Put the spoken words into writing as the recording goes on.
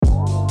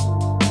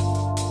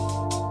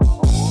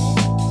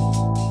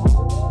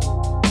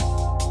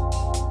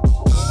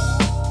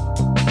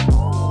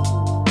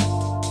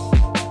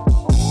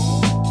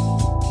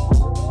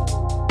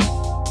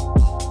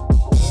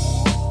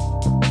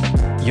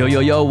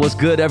Yo, what's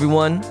good,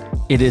 everyone?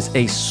 It is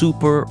a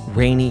super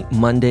rainy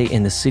Monday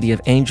in the City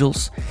of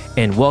Angels,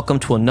 and welcome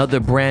to another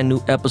brand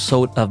new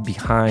episode of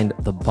Behind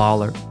the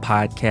Baller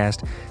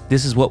podcast.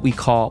 This is what we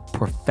call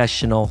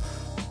professional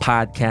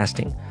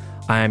podcasting.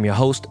 I am your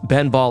host,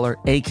 Ben Baller,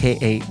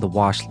 aka The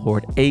Wash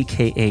Lord,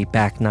 aka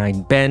Back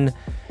Nine Ben.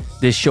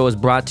 This show is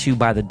brought to you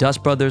by the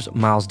Dust Brothers,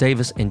 Miles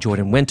Davis and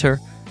Jordan Winter.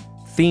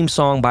 Theme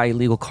song by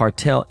Illegal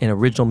Cartel, and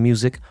original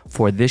music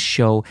for this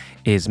show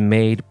is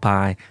made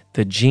by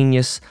the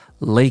genius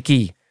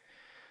Lakey.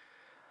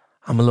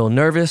 I'm a little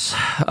nervous.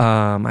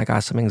 I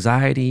got some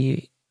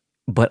anxiety,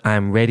 but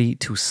I'm ready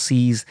to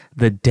seize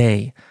the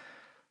day.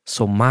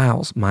 So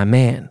Miles, my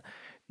man,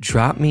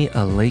 drop me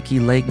a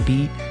Lakey Lake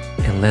beat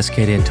and let's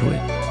get into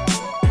it.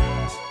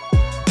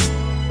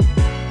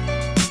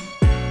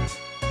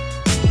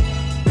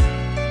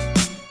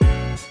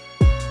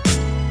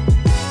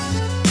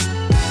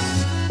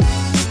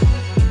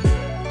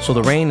 So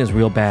the rain is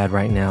real bad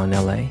right now in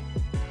LA.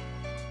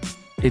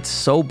 It's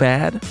so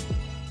bad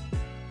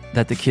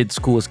that the kid's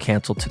school is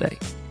canceled today.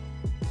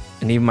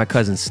 And even my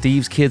cousin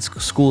Steve's kid's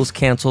school is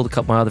canceled. A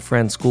couple of my other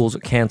friends' schools are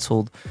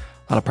canceled.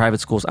 A lot of private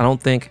schools. A lot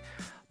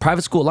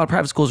of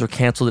private schools are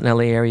canceled in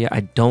LA area.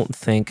 I don't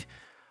think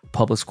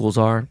public schools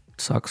are.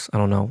 Sucks. I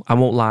don't know. I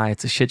won't lie.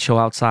 It's a shit show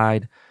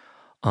outside.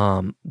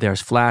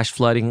 There's flash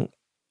flooding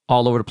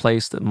all over the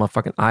place. The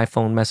motherfucking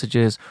iPhone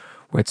messages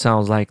where it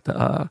sounds like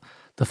the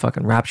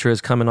fucking rapture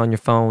is coming on your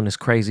phone. It's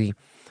crazy.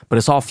 But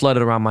it's all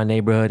flooded around my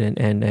neighborhood.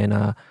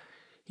 And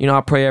you know,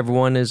 I pray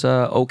everyone is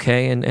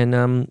okay. And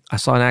I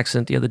saw an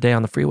accident the other day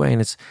on the freeway,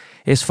 and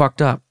it's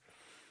fucked up.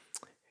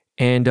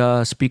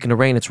 And speaking of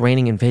rain, it's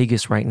raining in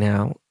Vegas right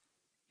now.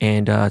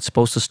 And it's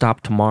supposed to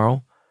stop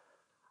tomorrow.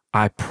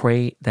 I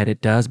pray that it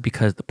does,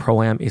 because the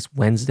Pro-Am is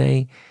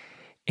Wednesday.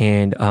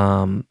 And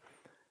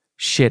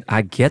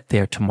I get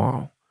there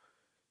tomorrow.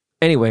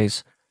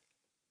 Anyways,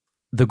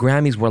 the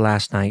Grammys were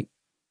last night.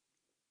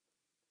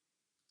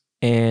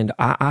 And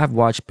I've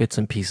watched bits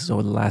and pieces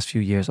over the last few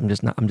years. I'm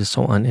just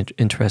so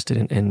uninterested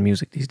in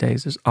music these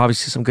days. There's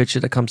obviously some good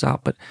shit that comes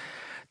out, but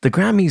the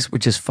Grammys were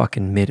just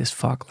fucking mid as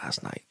fuck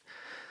last night.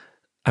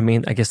 I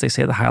mean, I guess they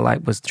say the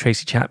highlight was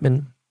Tracy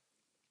Chapman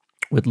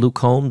with Luke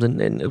Combs,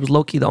 and it was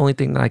low-key the only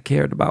thing that I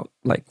cared about,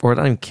 or I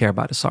don't even care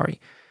about it, sorry.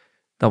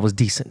 That was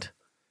decent.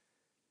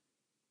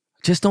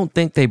 Just don't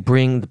think they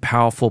bring the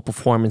powerful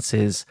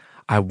performances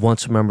I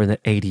once remember in the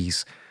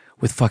 80s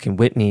with fucking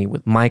Whitney,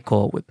 with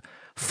Michael, with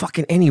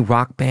fucking any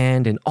rock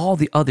band and all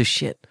the other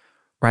shit,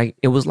 right?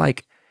 It was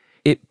like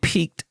it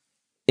peaked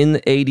in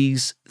the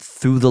 80s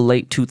through the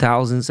late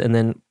 2000s, and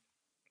then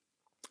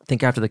I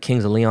think after the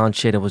Kings of Leon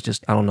shit, it was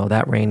just, I don't know,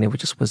 that reign,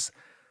 was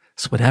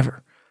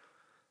whatever.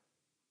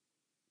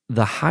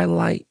 The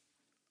highlight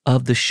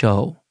of the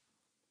show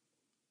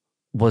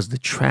was the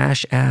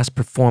trash-ass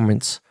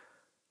performance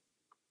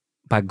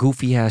by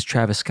goofy-ass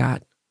Travis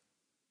Scott,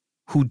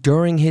 who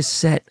during his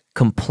set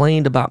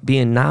complained about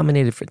being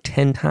nominated for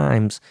 10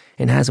 times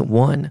and hasn't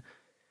won.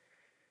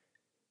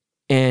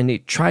 And he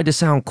tried to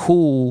sound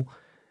cool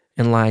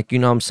and like, you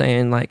know what I'm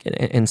saying, like,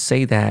 and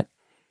say that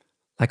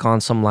like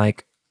on some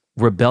like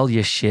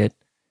rebellious shit,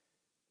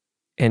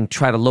 and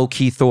try to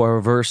low-key throw a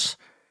reverse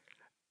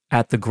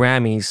at the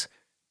Grammys,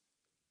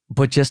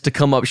 but just to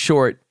come up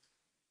short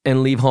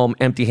and leave home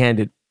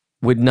empty-handed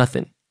with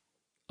nothing.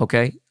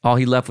 Okay? All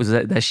he left was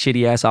that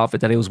shitty-ass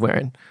outfit that he was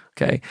wearing.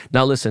 Okay?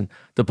 Now listen,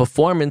 the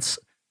performance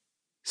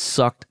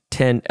sucked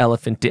 10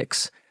 elephant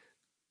dicks.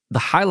 The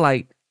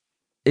highlight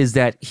is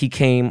that he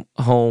came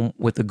home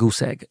with a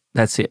goose egg.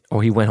 That's it.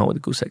 Or he went home with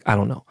a goose egg. I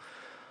don't know.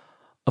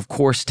 Of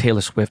course,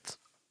 Taylor Swift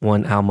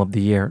won Album of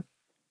the Year.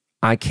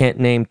 I can't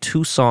name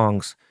 2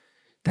 songs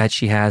that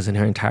she has in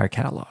her entire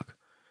catalog.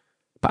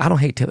 But I don't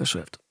hate Taylor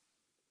Swift.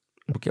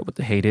 I don't get what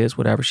the hate is.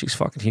 Whatever. She's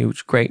fucking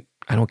huge. Great.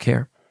 I don't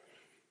care.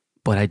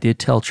 But I did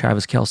tell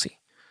Travis Kelce,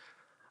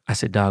 I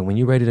said, dog, when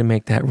you're ready to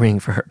make that ring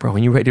for her, bro,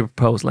 when you're ready to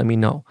propose, let me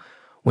know.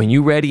 When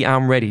you're ready,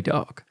 I'm ready,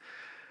 dog.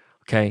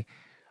 Okay?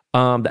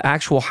 The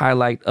actual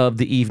highlight of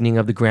the evening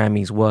of the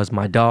Grammys was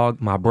my dog,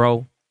 my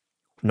bro,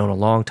 known a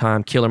long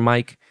time, Killer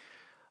Mike,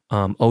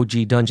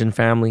 OG Dungeon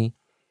Family.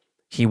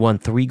 He won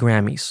 3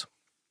 Grammys,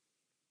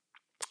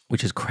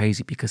 which is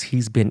crazy because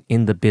he's been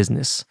in the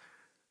business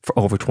for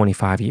over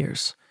 25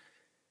 years.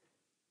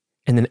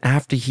 And then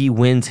after he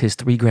wins his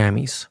 3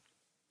 Grammys,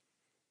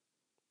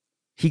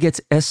 he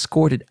gets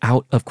escorted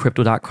out of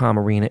Crypto.com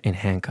arena in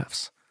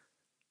handcuffs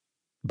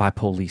by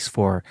police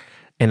for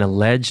an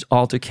alleged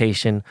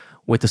altercation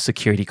with a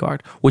security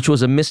guard, which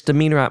was a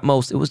misdemeanor at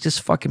most. It was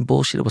just fucking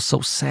bullshit. It was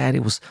so sad.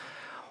 It was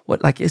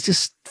it's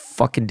just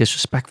fucking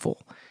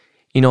disrespectful.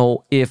 You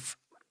know, if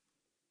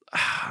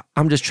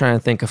I'm just trying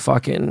to think of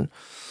fucking,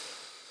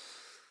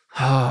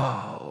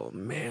 oh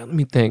man, let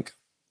me think.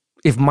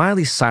 If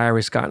Miley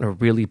Cyrus got in a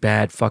really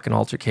bad fucking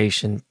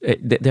altercation,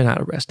 they're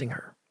not arresting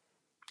her.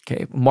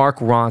 Okay, Mark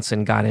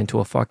Ronson got into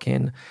a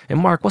fucking, and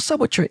Mark, what's up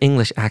with your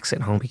English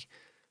accent, homie?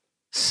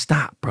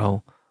 Stop,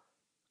 bro.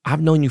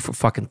 I've known you for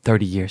fucking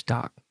 30 years,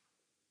 dog.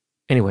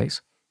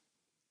 Anyways,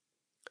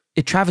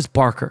 if Travis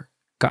Barker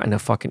got in a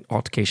fucking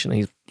altercation and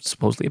he's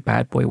supposedly a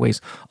bad boy,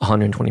 weighs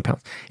 120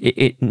 pounds.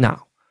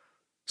 No.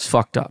 It's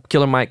fucked up.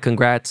 Killer Mike,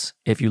 congrats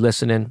if you're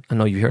listening. I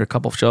know you heard a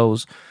couple of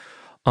shows.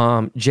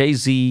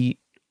 Jay-Z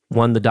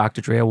won the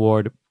Dr. Dre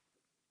Award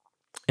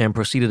and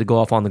proceeded to go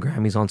off on the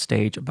Grammys on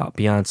stage about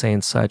Beyonce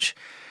and such.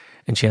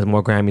 And she has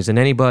more Grammys than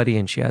anybody,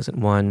 and she hasn't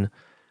won,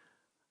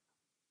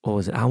 what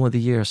was it, Album of the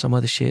Year or some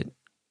other shit?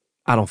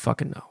 I don't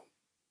fucking know.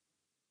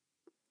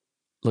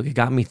 Look, it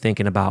got me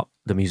thinking about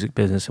the music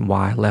business and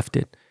why I left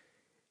it.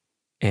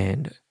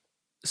 And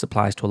this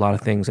applies to a lot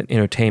of things in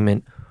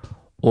entertainment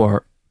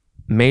or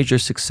major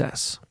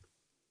success.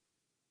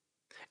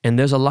 And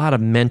there's a lot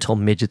of mental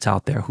midgets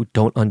out there who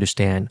don't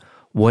understand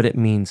what it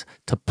means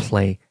to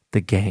play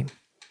the game.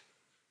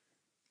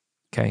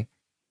 Okay?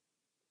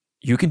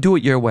 You can do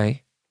it your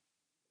way.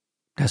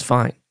 That's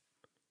fine.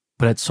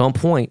 But at some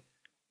point,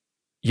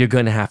 you're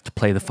going to have to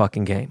play the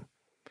fucking game.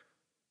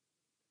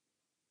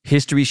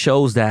 History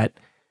shows that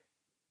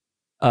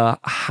a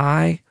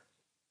high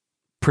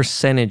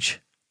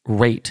percentage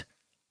rate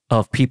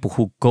of people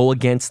who go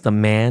against the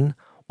man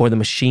or the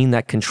machine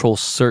that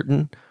controls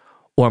certain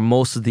or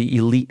most of the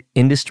elite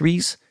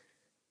industries,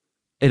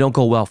 it don't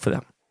go well for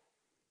them,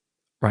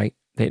 right?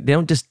 They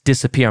don't just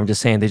disappear. I'm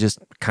just saying they just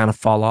kind of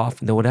fall off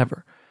and do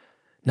whatever.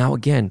 Now,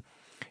 again,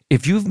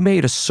 if you've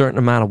made a certain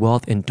amount of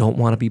wealth and don't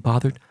want to be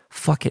bothered,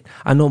 fuck it.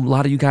 I know a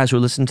lot of you guys who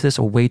are listening to this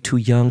are way too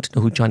young to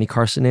know who Johnny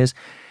Carson is.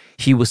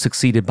 He was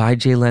succeeded by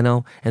Jay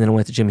Leno and then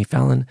went to Jimmy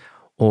Fallon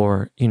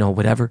or,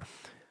 whatever.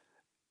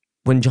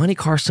 When Johnny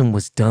Carson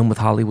was done with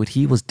Hollywood,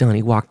 he was done.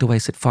 He walked away,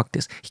 said, fuck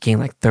this. He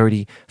gained like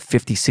 30,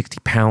 50, 60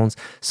 pounds,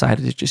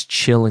 decided to just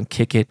chill and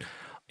kick it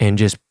and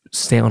just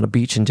stay on the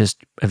beach and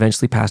just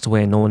eventually passed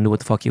away and no one knew what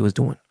the fuck he was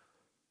doing.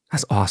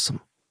 That's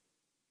awesome.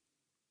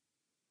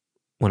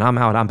 When I'm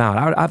out, I'm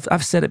out.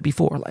 I've said it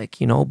before,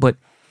 but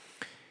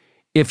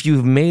if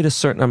you've made a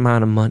certain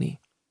amount of money,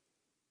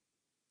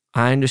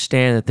 I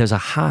understand that there's a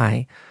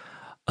high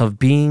of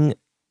being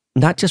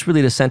not just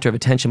really the center of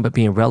attention, but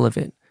being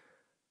relevant.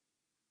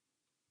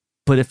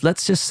 But if,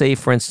 let's just say,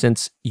 for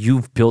instance,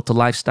 you've built a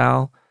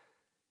lifestyle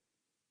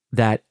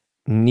that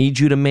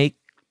needs you to make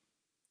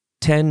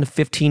 $10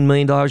 to $15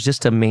 million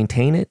just to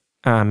maintain it,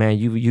 man,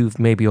 you've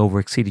maybe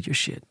overexceeded your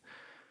shit.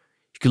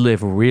 You could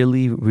live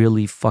really,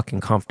 really fucking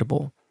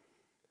comfortable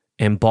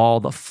and ball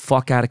the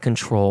fuck out of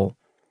control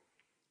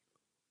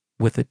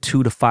with a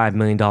 $2 to $5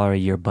 million a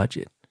year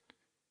budget.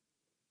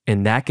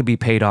 And that could be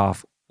paid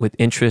off with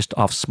interest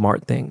off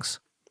smart things.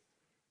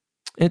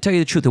 And to tell you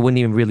the truth, it wouldn't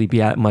even really be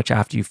that much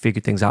after you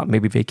figure things out,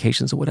 maybe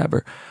vacations or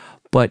whatever.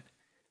 But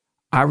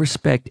I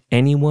respect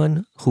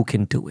anyone who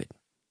can do it.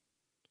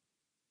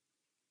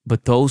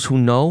 But those who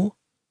know,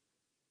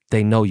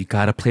 they know you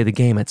got to play the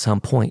game at some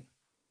point.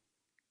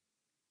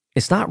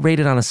 It's not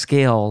rated on a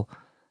scale,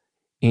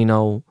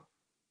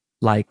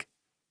 like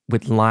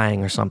with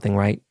lying or something,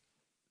 right?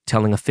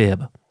 Telling a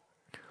fib,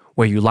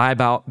 where you lie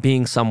about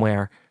being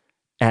somewhere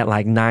at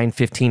like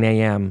 9:15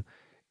 a.m.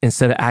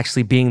 instead of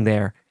actually being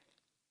there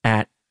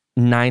at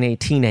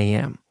 9:18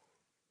 a.m.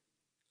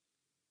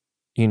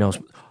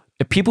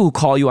 If people who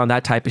call you on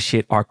that type of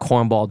shit are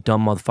cornball,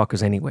 dumb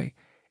motherfuckers anyway.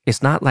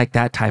 It's not like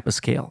that type of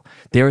scale.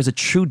 There is a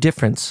true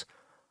difference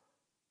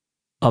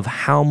of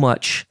how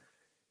much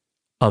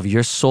of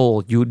your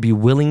soul you would be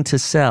willing to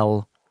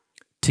sell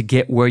to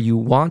get where you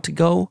want to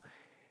go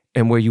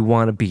and where you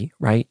want to be,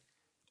 right?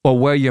 Or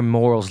where your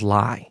morals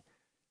lie.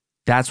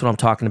 That's what I'm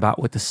talking about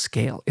with the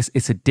scale.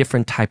 It's a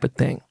different type of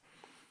thing.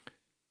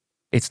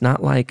 It's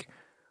not like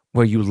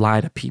where you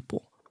lie to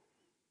people.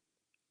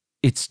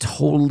 It's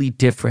totally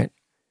different.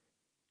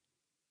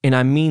 And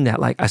I mean that,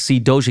 like I see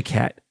Doja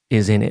Cat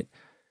is in it.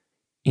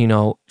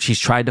 She's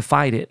tried to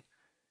fight it.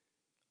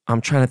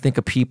 I'm trying to think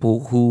of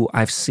people who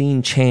I've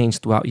seen change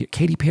throughout.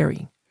 Katy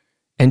Perry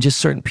and just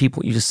certain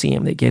people, you just see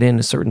them, they get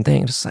into certain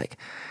things. It's like,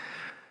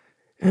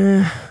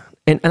 and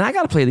I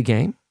got to play the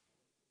game,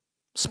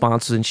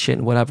 sponsors and shit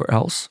and whatever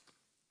else.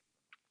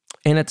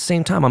 And at the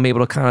same time, I'm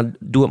able to kind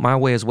of do it my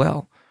way as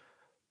well.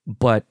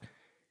 But,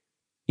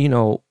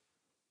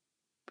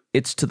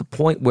 it's to the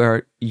point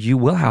where you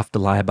will have to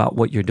lie about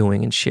what you're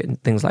doing and shit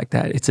and things like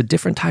that. It's a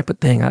different type of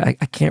thing. I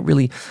can't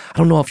really, I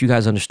don't know if you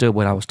guys understood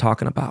what I was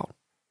talking about.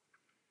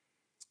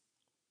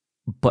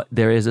 But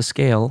there is a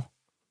scale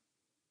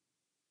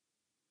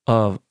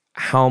of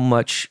how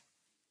much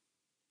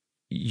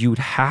you'd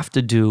have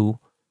to do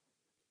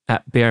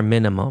at bare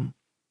minimum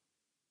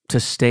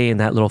to stay in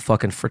that little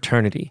fucking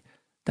fraternity,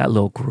 that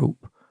little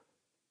group.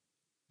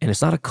 And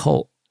it's not a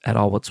cult at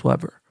all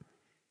whatsoever.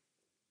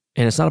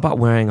 And it's not about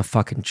wearing a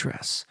fucking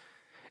dress.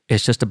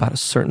 It's just about a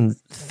certain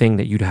thing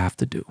that you'd have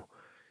to do.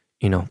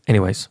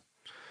 Anyways,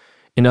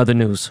 in other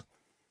news,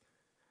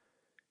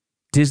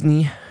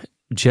 Disney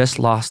just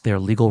lost their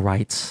legal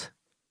rights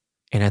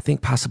and I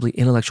think possibly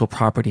intellectual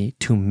property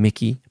to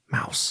Mickey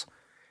Mouse.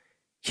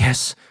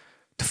 Yes,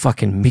 to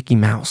fucking Mickey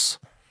Mouse.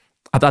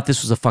 I thought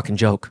this was a fucking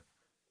joke.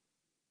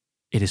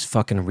 It is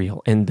fucking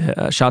real. And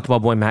shout out to my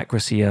boy Matt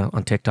Garcia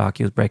on TikTok.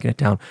 He was breaking it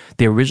down.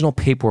 The original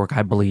paperwork,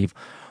 I believe,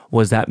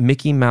 was that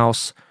Mickey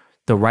Mouse,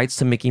 the rights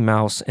to Mickey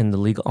Mouse and the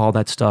legal, all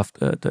that stuff,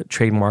 the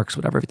trademarks,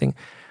 whatever, everything,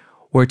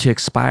 were to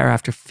expire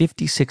after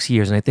 56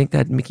 years. And I think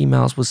that Mickey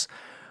Mouse was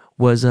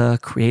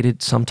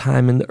created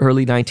sometime in the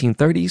early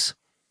 1930s.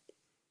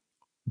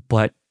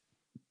 But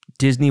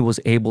Disney was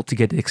able to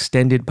get it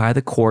extended by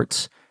the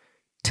courts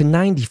to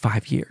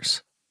 95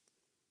 years.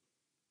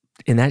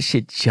 And that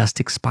shit just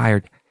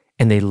expired,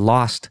 and they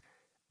lost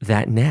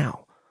that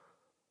now.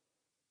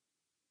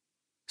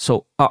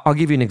 So I'll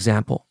give you an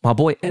example. My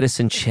boy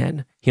Edison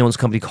Chen, he owns a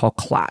company called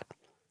Clot,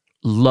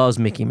 loves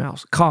Mickey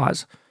Mouse.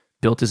 Cause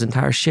built his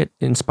entire shit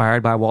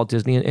inspired by Walt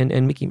Disney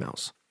and Mickey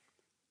Mouse.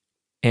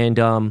 And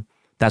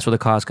that's where the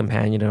Cause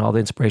Companion and all the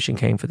inspiration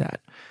came for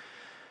that.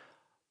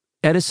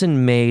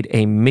 Edison made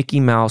a Mickey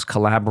Mouse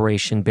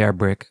collaboration bear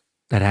brick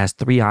that has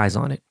 3 eyes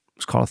on it.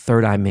 It's called a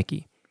Third Eye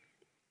Mickey.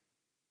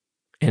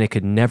 And it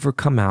could never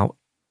come out.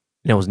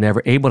 And it was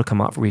never able to come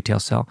out for retail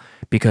sale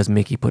because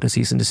Mickey put a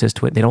cease and desist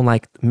to it. They don't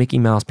like Mickey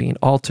Mouse being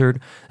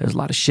altered. There's a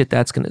lot of shit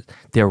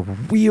they're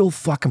real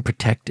fucking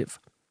protective.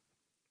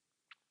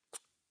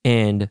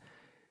 And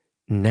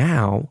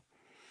now,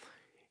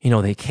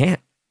 they can't.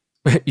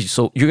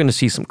 So you're going to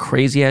see some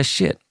crazy ass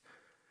shit.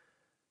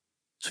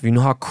 So if you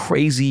know how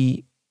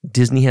crazy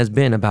Disney has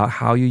been about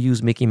how you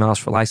use Mickey Mouse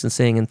for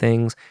licensing and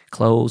things,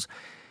 clothes,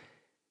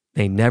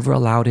 they never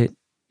allowed it.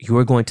 You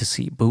are going to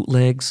see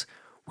bootlegs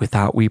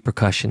without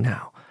repercussion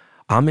now.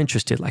 I'm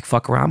interested. Like,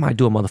 fuck around. I might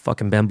do a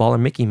motherfucking Ben Baller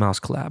Mickey Mouse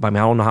collab. I mean,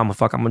 I don't know how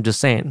I'm just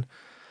saying.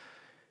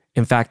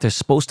 In fact, there's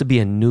supposed to be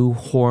a new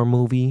horror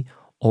movie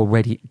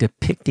already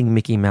depicting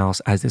Mickey Mouse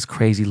as this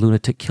crazy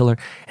lunatic killer.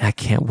 And I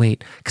can't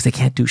wait because they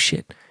can't do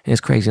shit. And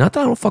it's crazy. Not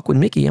that I don't fuck with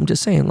Mickey. I'm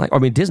just saying,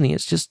 Disney,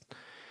 it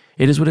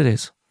is what it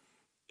is.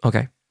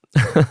 Okay.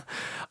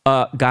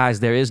 Guys,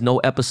 there is no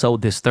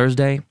episode this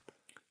Thursday.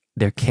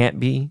 There can't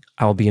be.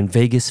 I will be in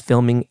Vegas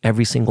filming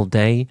every single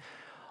day.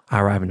 I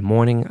arrive in the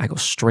morning. I go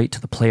straight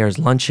to the players'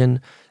 luncheon.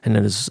 And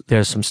then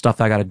there's some stuff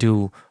I got to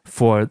do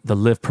for the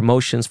Live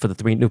promotions for the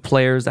 3 new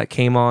players that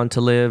came on to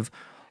Live.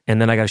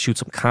 And then I got to shoot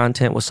some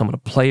content with some of the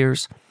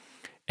players.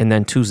 And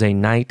then Tuesday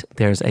night,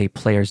 there's a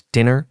players'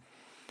 dinner.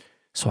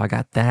 So I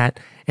got that.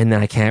 And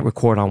then I can't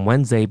record on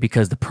Wednesday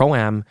because the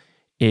Pro-Am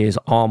is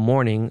all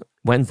morning,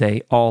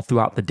 Wednesday, all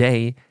throughout the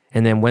day.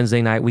 And then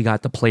Wednesday night, we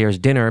got the players'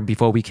 dinner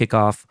before we kick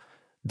off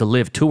the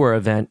Live Tour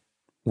event,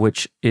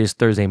 which is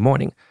Thursday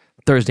morning.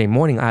 Thursday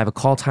morning, I have a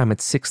call time at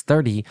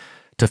 6:30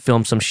 to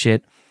film some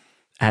shit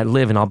at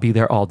Live, and I'll be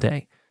there all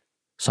day.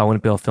 So I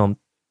wouldn't be able to film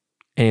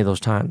any of those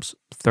times.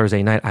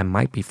 Thursday night, I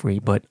might be free,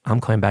 but I'm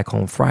coming back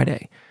home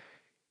Friday,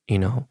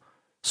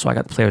 So I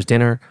got the players'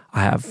 dinner.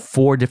 I have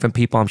 4 different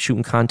people I'm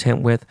shooting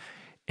content with,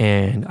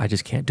 and I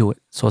just can't do it.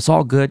 So it's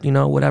all good,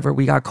 whatever.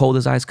 We got Cold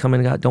as Ice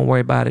coming. Don't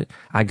worry about it.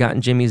 I got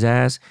in Jimmy's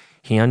ass.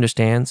 He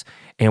understands,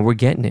 and we're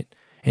getting it,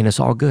 and it's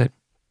all good.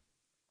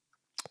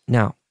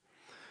 Now,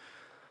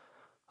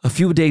 a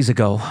few days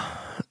ago,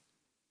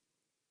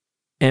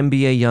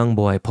 NBA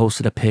YoungBoy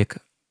posted a pic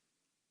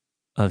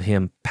of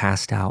him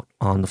passed out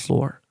on the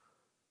floor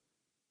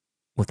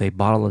with a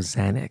bottle of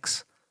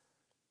Xanax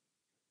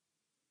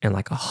and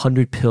like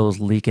 100 pills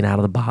leaking out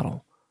of the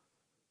bottle.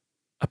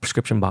 A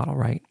prescription bottle,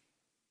 right?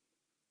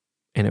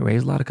 And it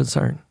raised a lot of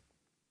concern.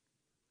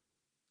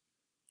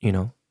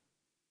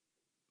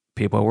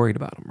 People are worried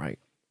about him, right?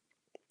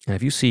 And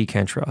if you see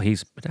Cantrell,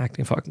 he's been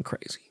acting fucking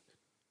crazy.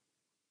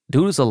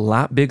 Dude is a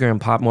lot bigger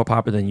and more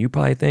popular than you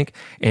probably think.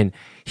 And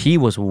he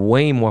was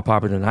way more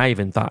popular than I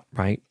even thought,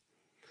 right?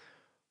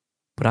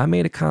 But I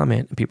made a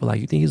comment and people are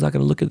like, you think he's not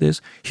going to look at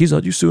this? He's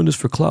like, you suing this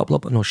for clout, blah,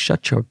 blah. No,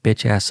 shut your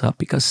bitch ass up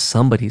because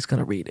somebody's going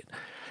to read it.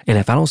 And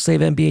if I don't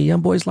save NBA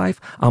YoungBoy's life,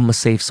 I'm going to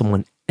save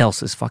someone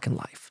else's fucking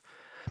life.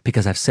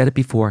 Because I've said it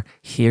before,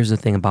 here's the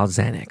thing about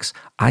Xanax.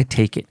 I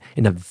take it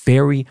in a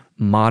very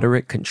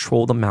moderate,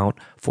 controlled amount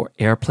for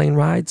airplane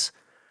rides,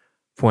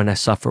 for when I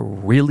suffer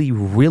really,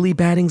 really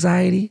bad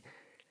anxiety,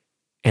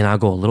 and I'll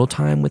go a little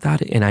time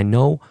without it, and I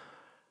know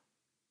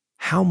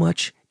how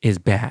much is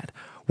bad.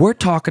 We're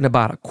talking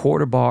about a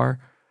quarter bar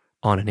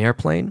on an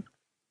airplane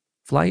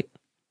flight,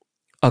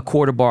 a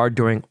quarter bar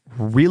during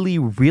really,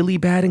 really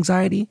bad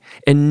anxiety,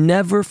 and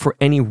never for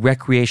any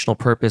recreational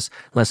purpose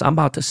unless I'm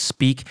about to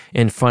speak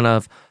in front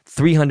of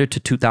 300 to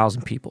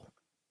 2,000 people.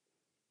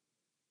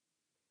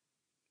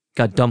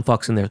 Got dumb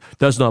fucks in there.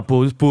 That's not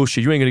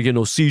bullshit. You ain't gonna get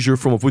no seizure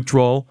from a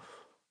withdrawal.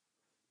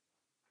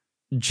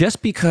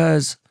 Just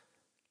because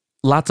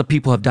lots of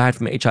people have died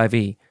from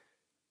HIV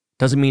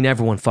doesn't mean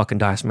everyone fucking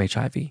dies from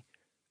HIV,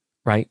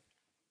 right?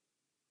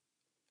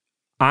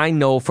 I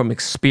know from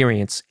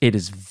experience, it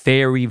is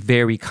very,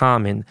 very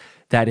common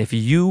that if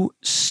you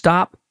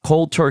stop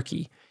cold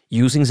turkey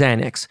using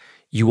Xanax,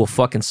 you will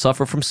fucking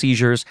suffer from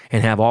seizures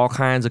and have all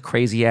kinds of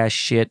crazy ass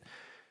shit,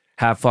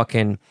 have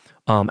fucking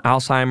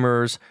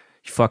Alzheimer's,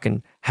 you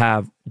fucking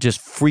have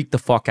just freak the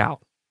fuck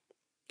out.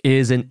 It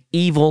is an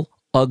evil,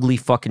 ugly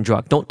fucking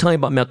drug. Don't tell me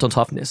about mental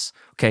toughness,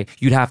 okay?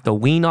 You'd have to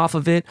wean off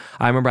of it.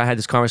 I remember I had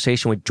this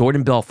conversation with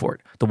Jordan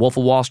Belfort, The Wolf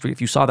of Wall Street.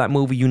 If you saw that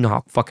movie, you know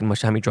how fucking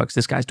much, how many drugs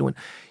this guy's doing.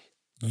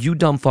 You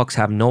dumb fucks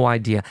have no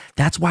idea.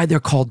 That's why they're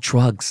called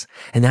drugs.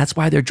 And that's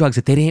why they're drugs.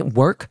 If they didn't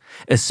work,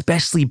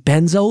 especially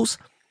benzos,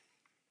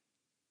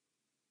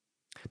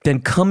 then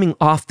coming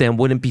off them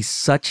wouldn't be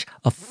such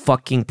a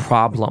fucking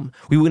problem.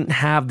 We wouldn't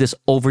have this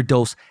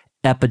overdose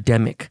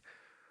epidemic.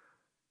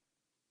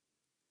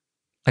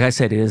 Like I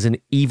said, it is an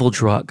evil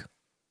drug.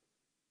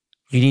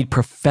 You need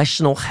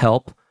professional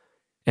help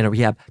and a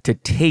rehab to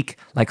take,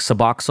 like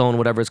Suboxone,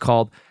 whatever it's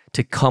called,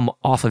 to come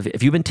off of it.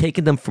 If you've been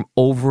taking them for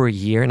over a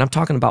year, and I'm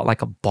talking about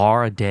like a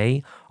bar a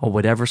day or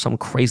whatever, something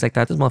crazy like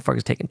that. This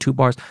motherfucker's taking 2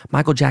 bars.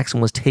 Michael Jackson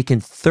was taking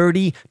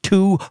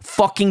 32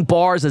 fucking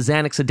bars of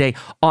Xanax a day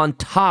on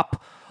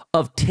top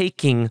of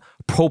taking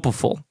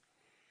propofol.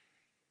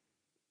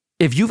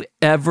 If you've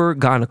ever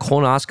gotten a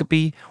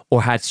colonoscopy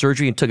or had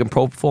surgery and taken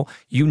propofol,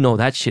 you know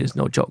that shit is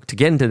no joke. To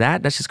get into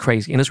that, that's just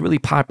crazy. And it's really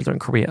popular in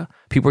Korea.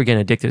 People are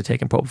getting addicted to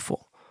taking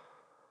propofol.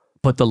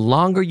 But the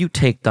longer you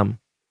take them,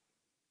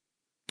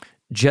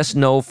 just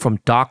know from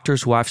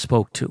doctors who I've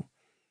spoke to,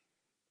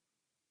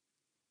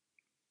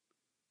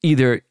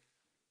 either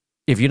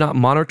if you're not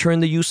monitoring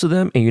the use of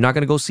them and you're not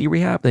going to go see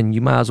rehab, then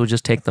you might as well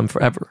just take them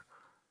forever.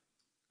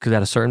 Because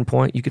at a certain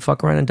point, you could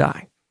fuck around and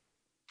die.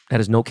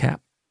 That is no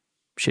cap.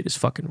 Shit is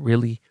fucking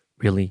really,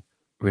 really,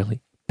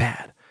 really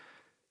bad.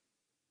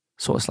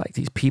 So it's like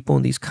these people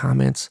in these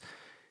comments,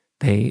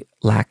 they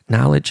lack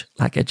knowledge,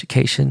 lack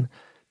education.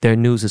 Their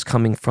news is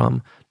coming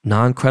from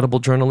non-credible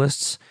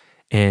journalists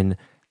and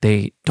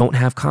they don't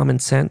have common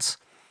sense.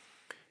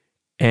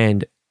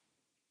 And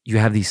you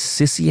have these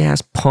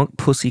sissy-ass punk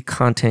pussy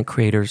content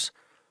creators,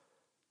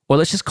 or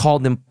let's just call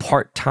them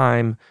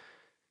part-time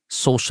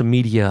social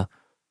media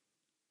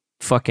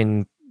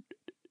fucking,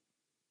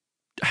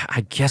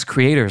 I guess,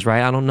 creators,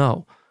 right? I don't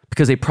know.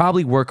 Because they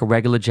probably work a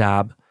regular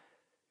job.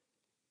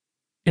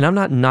 And I'm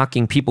not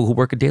knocking people who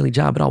work a daily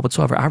job at all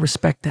whatsoever. I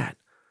respect that.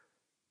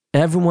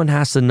 Everyone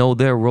has to know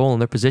their role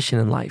and their position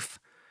in life.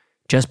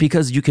 Just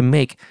because you can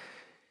make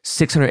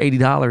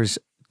 $680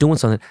 doing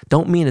something,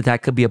 don't mean that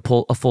that could be a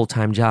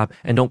full-time job.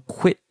 And don't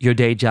quit your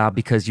day job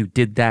because you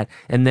did that.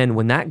 And then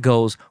when that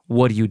goes,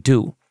 what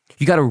do?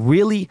 You got to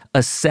really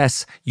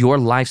assess your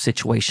life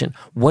situation.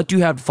 What do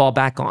you have to fall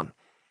back on?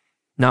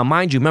 Now,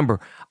 mind you, remember,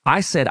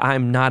 I said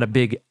I'm not a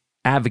big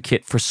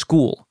advocate for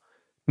school,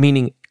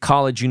 meaning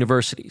college,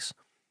 universities.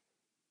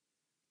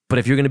 But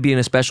if you're going to be in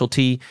a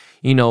specialty,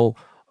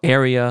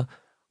 area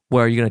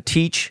where you're going to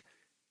teach,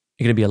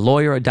 you're going to be a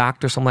lawyer, a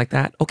doctor, something like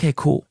that, okay,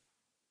 cool.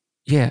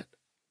 Yeah.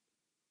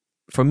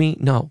 For me,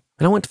 no.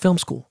 And I went to film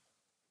school.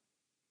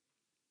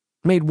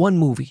 Made 1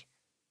 movie.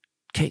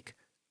 Cake.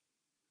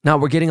 Now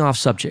we're getting off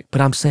subject,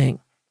 but I'm saying,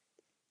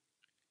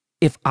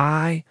 if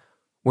I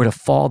were to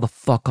fall the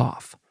fuck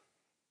off,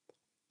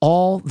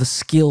 all the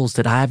skills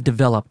that I've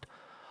developed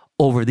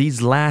over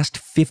these last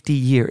 50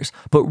 years,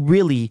 but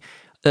really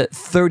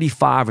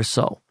 35 or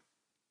so,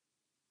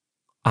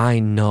 I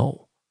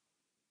know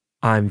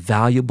I'm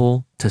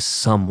valuable to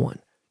someone.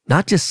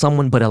 Not just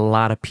someone, but a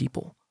lot of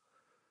people.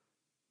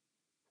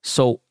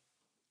 So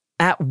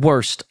at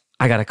worst,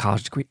 I got a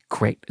college degree.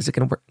 Great. Is it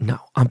going to work? No,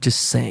 I'm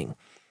just saying,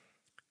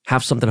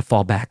 have something to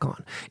fall back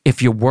on.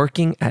 If you're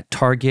working at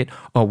Target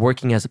or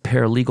working as a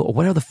paralegal or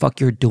whatever the fuck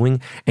you're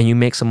doing and you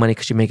make some money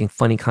because you're making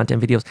funny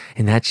content videos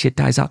and that shit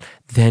dies out,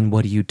 then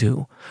what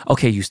do?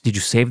 Okay, did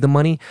you save the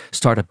money?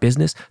 Start a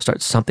business?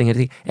 Start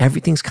something?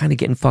 Everything's kind of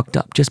getting fucked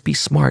up. Just be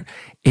smart.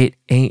 It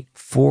ain't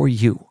for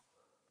you.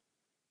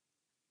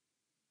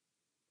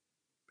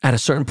 At a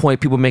certain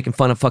point, people are making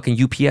fun of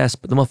fucking UPS,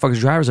 but the motherfuckers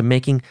drivers are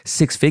making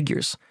 6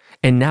 figures.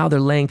 And now they're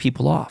laying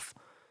people off.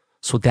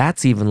 So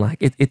that's even like,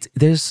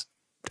 there's,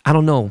 I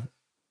don't know.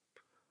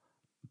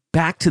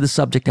 Back to the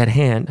subject at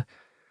hand.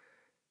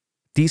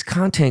 These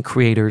content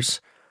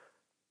creators,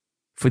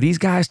 for these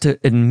guys to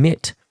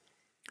admit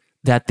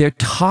that they're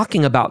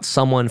talking about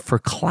someone for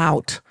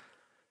clout,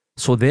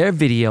 so their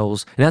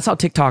videos, and that's how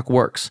TikTok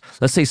works.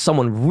 Let's say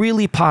someone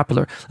really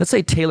popular, let's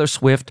say Taylor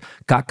Swift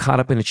got caught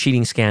up in a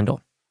cheating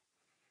scandal.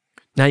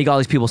 Now you got all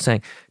these people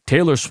saying,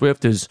 Taylor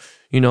Swift is,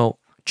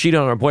 cheated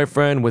on her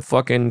boyfriend with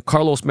fucking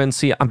Carlos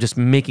Mencia. I'm just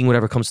making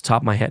whatever comes to the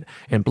top of my head.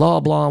 And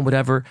blah, blah, and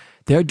whatever.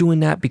 They're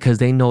doing that because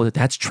they know that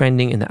that's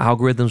trending and the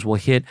algorithms will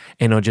hit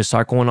and it'll just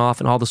start going off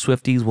and all the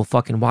Swifties will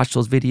fucking watch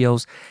those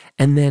videos.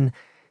 And then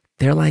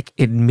they're like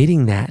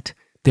admitting that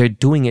they're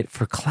doing it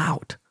for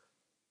clout.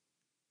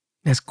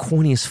 That's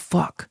corny as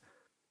fuck.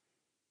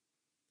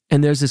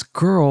 And there's this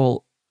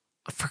girl,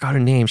 I forgot her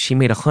name. She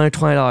made a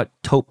 $120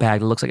 tote bag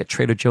that looks like a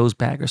Trader Joe's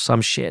bag or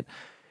some shit.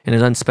 And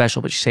it's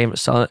unspecial, but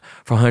she's selling it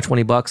for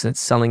 $120 and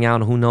it's selling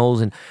out and who knows.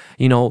 And,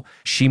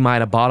 she might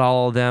have bought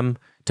all of them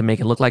to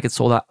make it look like it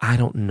sold out. I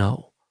don't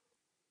know.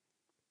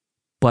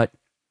 But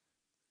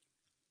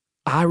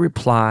I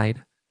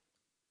replied,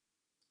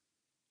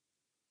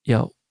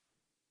 yo,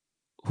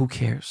 who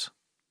cares?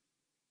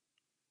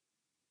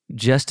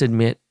 Just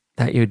admit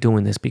that you're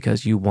doing this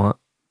because you want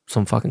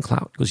some fucking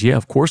clout. He goes, yeah,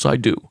 of course I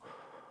do.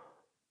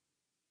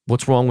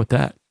 What's wrong with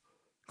that?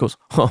 He goes,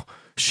 huh,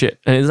 shit.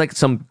 And it's like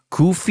some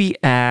goofy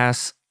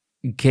ass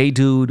gay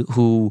dude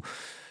who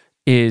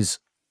is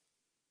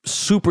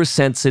super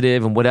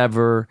sensitive and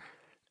whatever.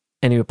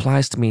 And he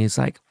replies to me, he's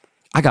like,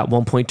 I got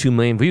 1.2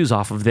 million views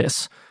off of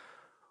this.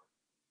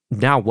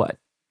 Now what?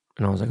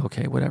 And I was like,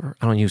 okay, whatever.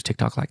 I don't use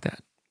TikTok like that.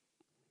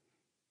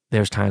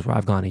 There's times where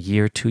I've gone a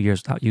year, 2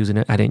 years without using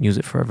it. I didn't use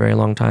it for a very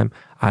long time.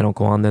 I don't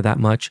go on there that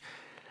much.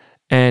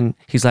 And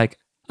he's like,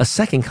 a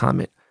second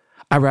comment,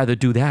 I'd rather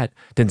do that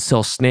than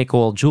sell snake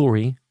oil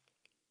jewelry.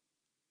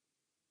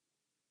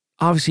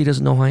 Obviously, he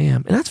doesn't know who I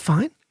am. And that's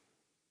fine.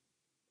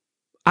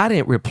 I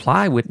didn't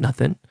reply with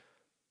nothing.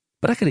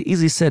 But I could have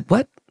easily said,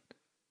 what?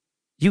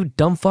 You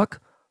dumb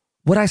fuck?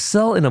 What I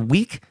sell in a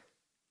week?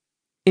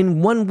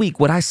 In 1 week,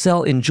 what I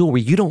sell in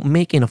jewelry, you don't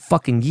make in a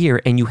fucking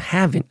year, and you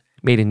haven't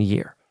made in a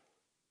year.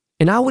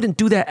 And I wouldn't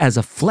do that as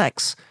a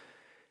flex.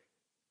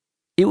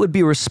 It would be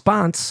a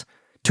response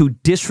to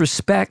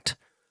disrespect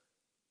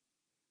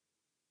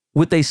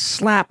with a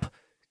slap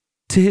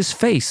to his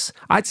face.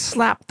 I'd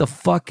slap the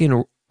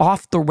fucking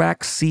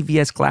off-the-rack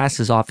CVS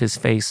glasses off his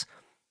face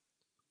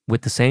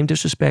with the same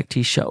disrespect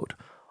he showed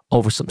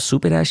over some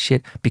stupid-ass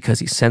shit because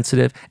he's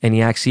sensitive and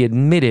he actually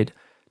admitted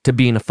to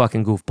being a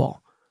fucking goofball.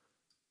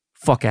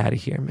 Fuck out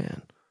of here,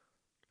 man.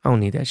 I don't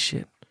need that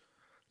shit.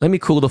 Let me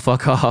cool the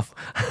fuck off.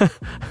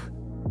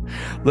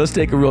 Let's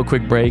take a real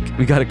quick break.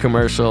 We got a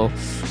commercial,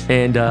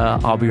 and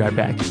I'll be right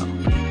back.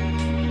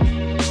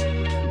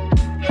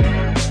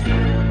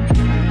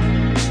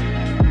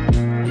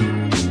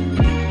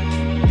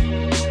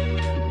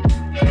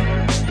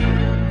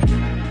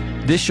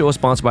 This show is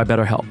sponsored by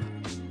BetterHelp.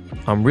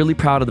 I'm really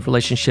proud of the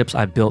relationships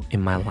I've built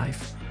in my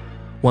life.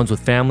 Ones with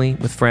family,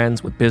 with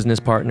friends, with business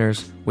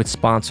partners, with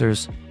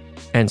sponsors,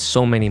 and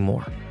so many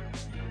more.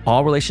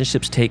 All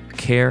relationships take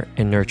care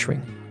and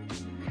nurturing.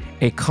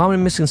 A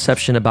common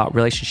misconception about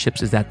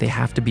relationships is that they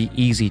have to be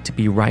easy to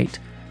be right.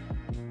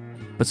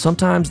 But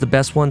sometimes the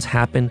best ones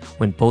happen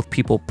when both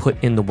people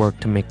put in the work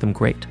to make them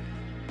great.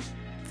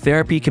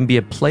 Therapy can be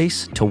a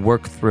place to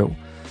work through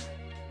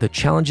the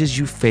challenges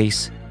you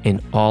face in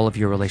all of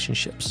your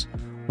relationships,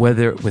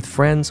 whether with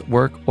friends,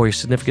 work, or your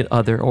significant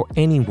other, or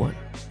anyone.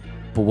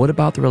 But what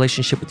about the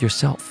relationship with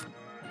yourself?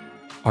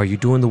 Are you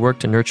doing the work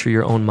to nurture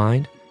your own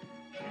mind?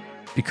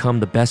 Become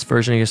the best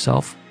version of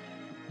yourself?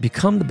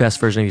 Become the best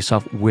version of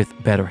yourself with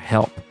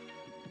BetterHelp.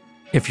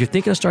 If you're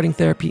thinking of starting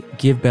therapy,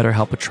 give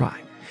BetterHelp a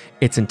try.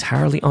 It's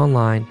entirely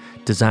online,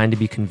 designed to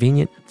be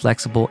convenient,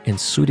 flexible, and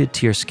suited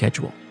to your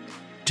schedule.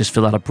 Just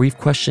fill out a brief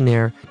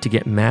questionnaire to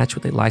get matched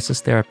with a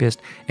licensed therapist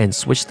and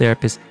switch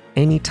therapists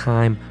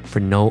anytime for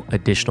no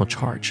additional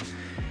charge.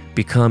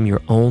 Become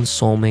your own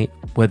soulmate,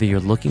 whether you're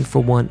looking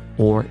for one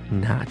or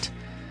not.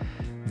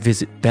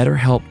 Visit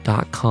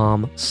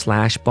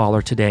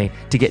betterhelp.com/baller today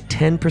to get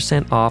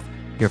 10% off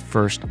your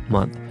first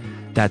month.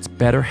 That's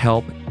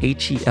BetterHelp,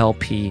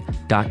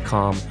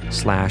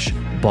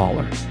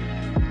 HELP.com/baller.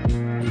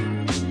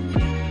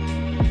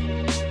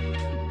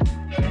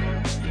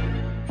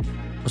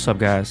 What's up,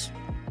 guys?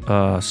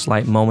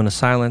 Slight moment of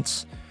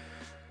silence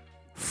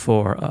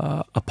for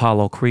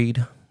Apollo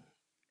Creed,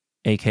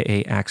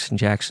 aka Action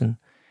Jackson,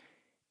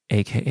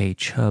 aka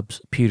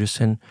Chubbs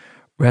Peterson.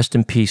 Rest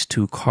in peace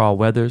to Carl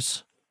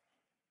Weathers.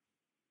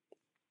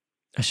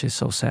 That shit's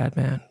so sad,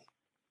 man.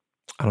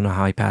 I don't know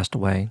how he passed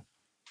away.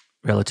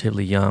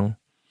 Relatively young.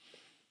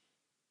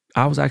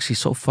 I was actually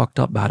so fucked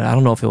up about it. I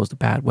don't know if it was the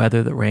bad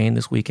weather, the rain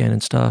this weekend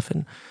and stuff.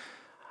 And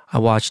I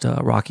watched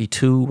Rocky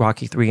 2,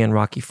 Rocky 3, and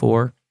Rocky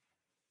 4.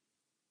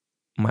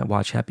 Might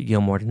watch Happy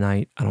Gilmore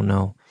tonight. I don't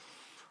know. I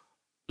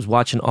was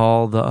watching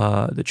all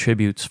the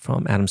tributes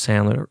from Adam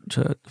Sandler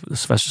to the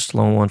Sylvester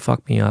Stallone one.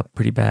 Fucked me up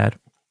pretty bad.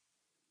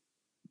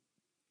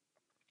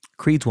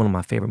 Creed's one of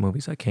my favorite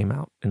movies that came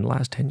out in the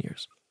last 10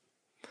 years.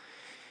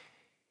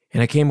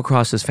 And I came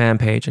across his fan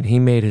page, and he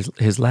made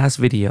his last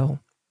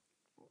video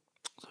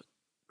a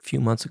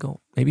few months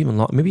ago, maybe even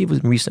long, maybe it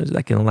was recent,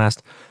 like in the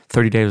last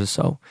 30 days or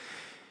so.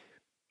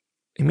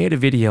 He made a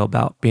video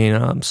about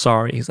being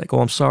sorry. He's like,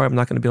 oh, I'm sorry, I'm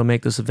not going to be able to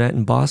make this event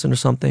in Boston or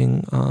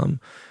something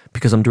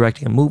because I'm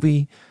directing a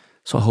movie,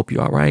 so I hope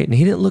you're all right. And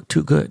he didn't look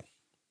too good.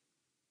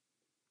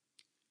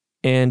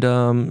 And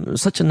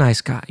such a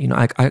nice guy. You know,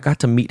 I got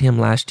to meet him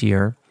last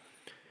year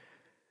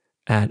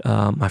at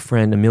my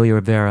friend Emilio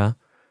Rivera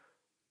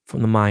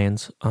from the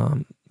Mayans,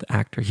 the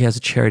actor. He has a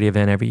charity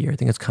event every year. I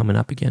think it's coming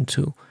up again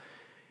too.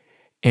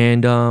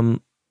 And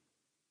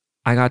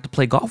I got to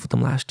play golf with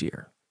him last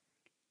year.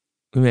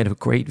 We made a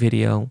great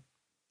video,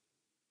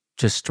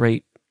 just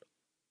straight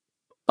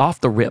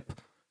off the rip.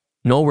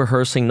 No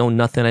rehearsing, no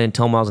nothing. I didn't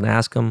tell him I was going to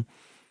ask him.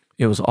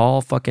 It was all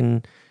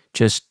fucking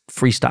just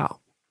freestyle.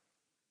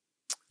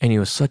 And he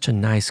was such a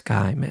nice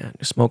guy, man.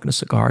 Just smoking a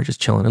cigar, just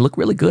chilling. It looked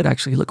really good,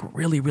 actually. He looked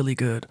really, really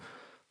good.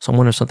 So I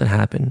wonder if something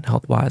happened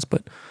health-wise.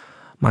 But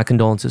my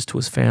condolences to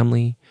his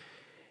family.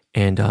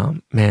 And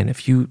man,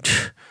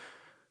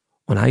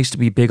 when I used to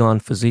be big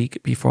on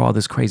physique before all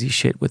this crazy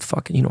shit with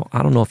fucking, you know,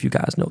 I don't know if you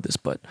guys know this,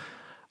 but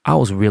I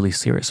was really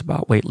serious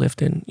about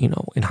weightlifting, you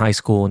know, in high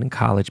school and in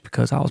college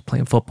because I was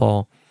playing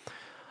football.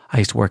 I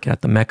used to work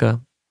at the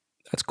Mecca.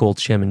 That's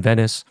Gold's Gym in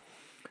Venice.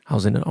 I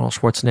was in Arnold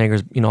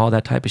Schwarzenegger's, you know, all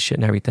that type of shit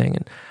and everything.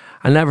 And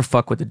I never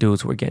fuck with the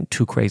dudes who were getting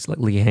too crazy, like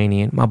Lee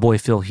Haney and my boy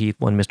Phil Heath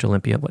won Mr.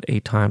 Olympia,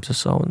 8 times or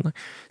so, and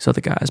these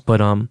other guys. But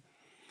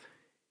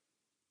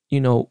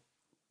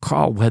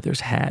Carl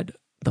Weathers had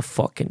the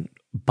fucking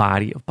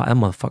body of that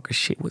motherfucker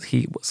shit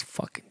he was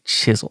fucking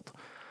chiseled.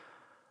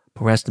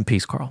 But rest in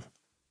peace, Carl.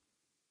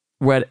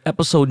 We're at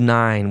episode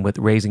 9 with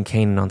Raising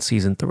Kanan on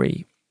season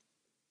 3.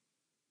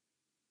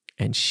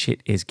 And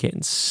shit is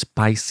getting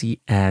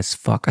spicy as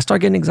fuck. I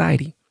start getting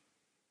anxiety.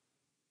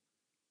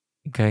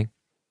 Okay?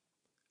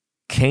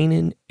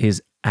 Kanan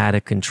is out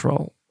of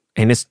control.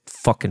 And it's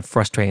fucking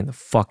frustrating the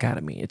fuck out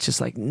of me. It's just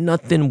like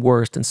nothing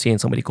worse than seeing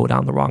somebody go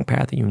down the wrong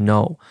path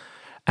and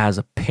as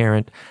a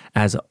parent,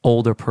 as an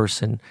older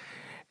person.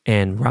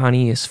 And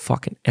Ronnie is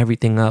fucking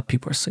everything up.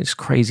 People are saying it's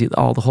crazy.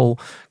 All the whole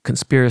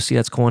conspiracy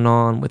that's going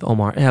on with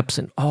Omar Epps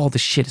and all the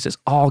shit is just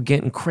all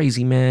getting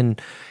crazy, man.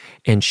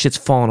 And shit's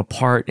falling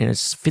apart. And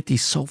it's 50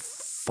 so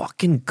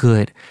fucking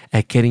good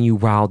at getting you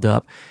riled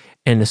up.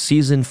 And the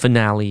season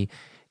finale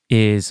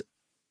is,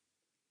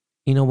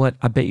 you know what?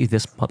 I bet you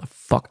this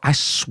motherfucker. I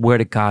swear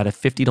to God, if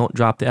 50 don't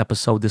drop the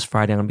episode this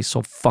Friday, I'm going to be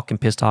so fucking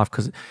pissed off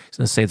because it's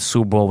going to say the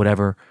Super Bowl,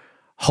 whatever.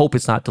 Hope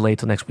it's not delayed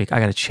till next week. I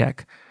got to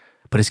check.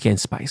 But it's getting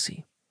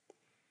spicy.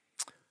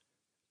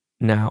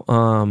 Now,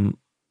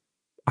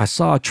 I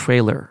saw a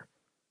trailer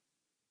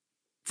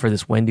for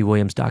this Wendy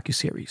Williams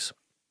docuseries.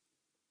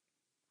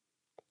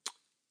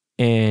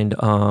 And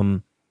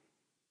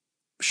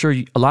sure,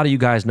 a lot of you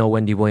guys know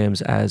Wendy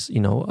Williams as,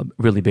 a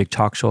really big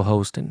talk show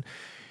host, and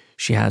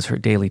she has her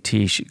daily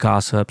tea, she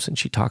gossips, and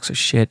she talks her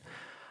shit.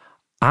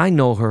 I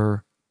know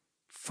her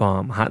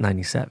from Hot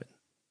 97.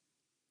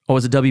 Or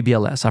was it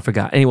WBLS? I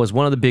forgot. And it was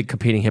one of the big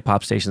competing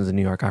hip-hop stations in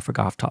New York. I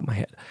forgot off the top of my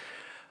head.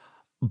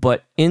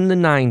 But in the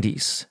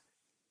 90s,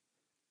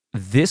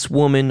 this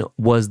woman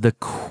was the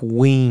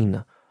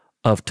queen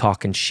of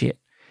talking shit.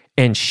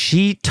 And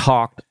she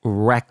talked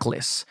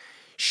reckless.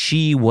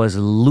 She was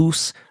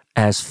loose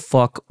as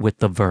fuck with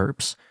the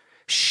verbs.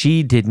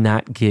 She did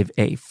not give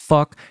a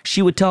fuck.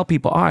 She would tell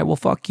people, all right, well,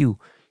 fuck you.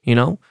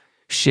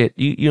 Shit,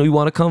 you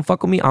want to come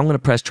fuck with me? I'm going to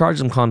press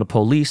charges. I'm calling the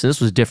police. And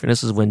this was different.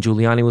 This is when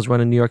Giuliani was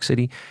running New York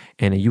City.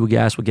 And you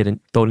guys would get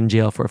thrown in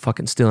jail for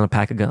fucking stealing a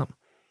pack of gum.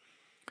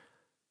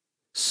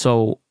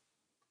 So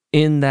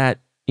in that,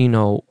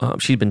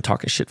 she's been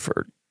talking shit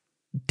for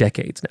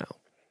decades now.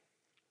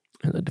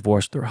 And the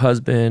divorce with her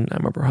husband. I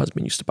remember her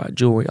husband used to buy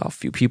jewelry off a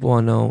few people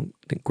I know.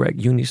 I think Greg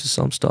Yoon used to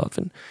sell some stuff.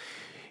 And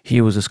he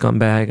was a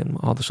scumbag and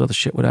all this other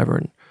shit, whatever.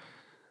 And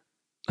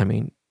I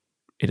mean,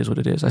 it is what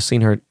it is. I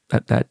seen her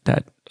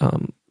that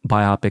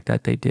biopic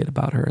that they did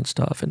about her and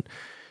stuff. And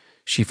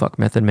she fucked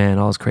Method Man,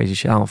 all this crazy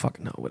shit. I don't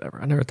fucking know, whatever.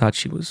 I never thought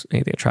she was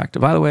anything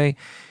attractive. By the way,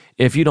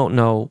 if you don't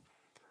know,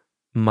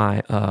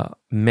 my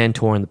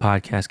mentor in the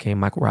podcast came,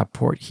 Michael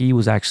Rappaport. He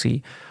was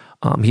actually,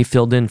 he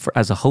filled in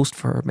as a host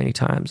for her many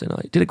times and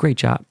did a great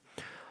job.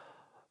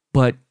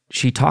 But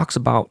she talks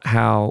about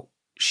how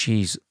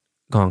she's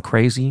gone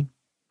crazy.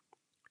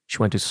 She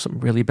went through some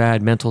really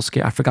bad mental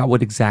scare. I forgot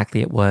what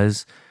exactly it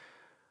was,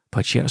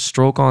 but she had a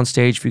stroke on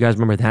stage. If you guys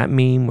remember that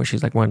meme where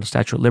she's like wearing the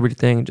Statue of Liberty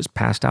thing and just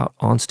passed out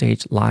on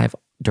stage live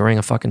during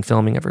a fucking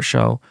filming of her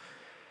show.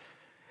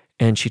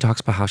 And she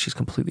talks about how she's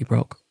completely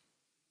broke.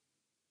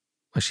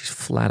 Like she's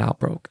flat out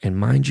broke. And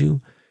mind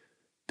you,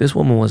 this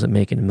woman wasn't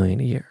making $1 million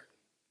a year.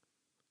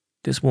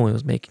 This woman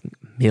was making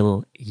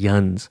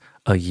millions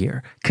a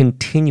year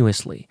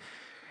continuously.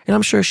 And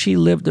I'm sure she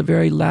lived a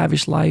very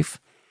lavish life.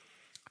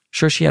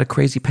 Sure, she had a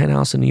crazy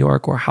penthouse in New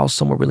York or a house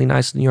somewhere really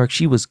nice in New York.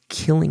 She was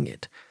killing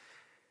it.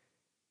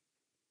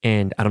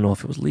 And I don't know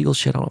if it was legal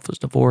shit. I don't know if it was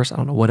divorce. I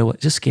don't know what it was.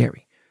 Just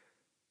scary.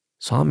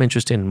 So I'm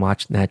interested in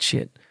watching that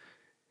shit.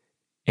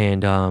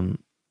 And wow.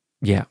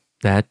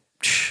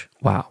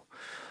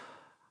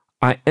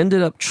 I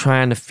ended up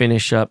trying to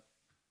finish up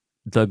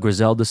the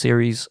Griselda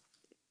series.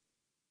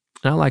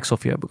 And I like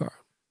Sofia Vergara.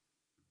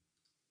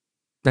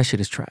 That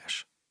shit is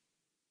trash.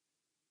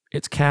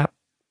 It's cap.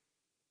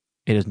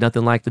 It is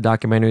nothing like the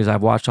documentaries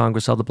I've watched on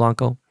Griselda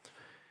Blanco.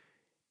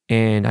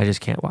 And I just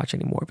can't watch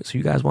any more of it. So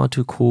you guys want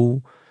to,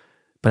 cool.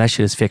 But that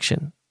shit is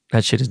fiction.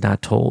 That shit is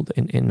not told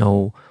in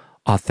no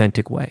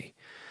authentic way.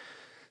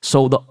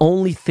 So the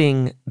only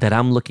thing that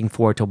I'm looking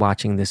forward to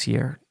watching this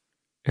year,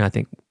 and I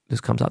think this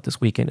comes out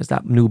this weekend, is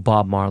that new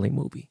Bob Marley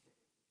movie.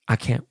 I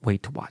can't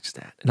wait to watch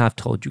that. And I've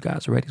told you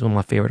guys already, he's one of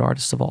my favorite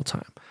artists of all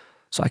time.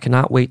 So I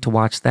cannot wait to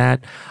watch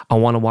that. I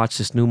want to watch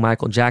this new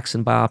Michael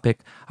Jackson biopic.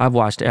 I've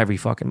watched every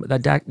fucking,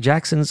 that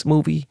Jackson's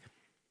movie,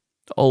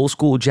 the old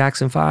school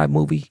Jackson 5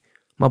 movie.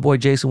 My boy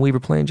Jason Weaver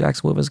playing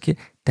Jackson Weaver as a kid.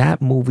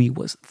 That movie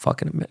was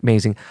fucking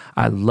amazing.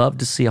 I love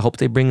to see. I hope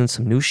they bring in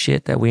some new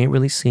shit that we ain't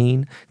really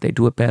seen. They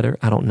do it better.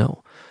 I don't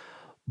know.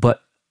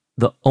 But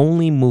the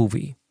only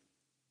movie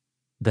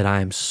that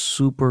I am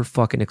super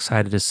fucking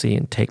excited to see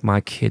and take my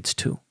kids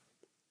to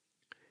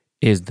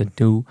is the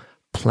new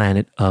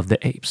Planet of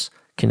the Apes.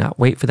 Cannot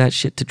wait for that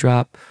shit to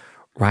drop.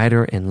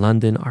 Ryder and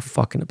London are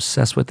fucking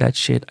obsessed with that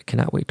shit. I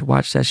cannot wait to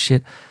watch that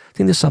shit. I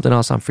think there's something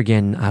else I'm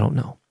forgetting. I don't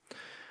know.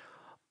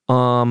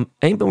 I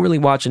ain't been really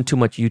watching too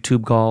much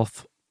YouTube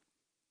golf.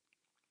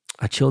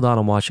 I chilled out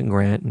on watching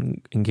Grant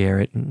and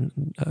Garrett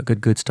and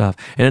good stuff.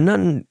 And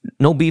nothing,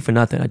 no beef or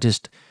nothing. I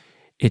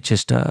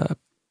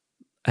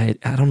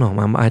don't know.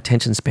 My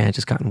attention span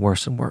just gotten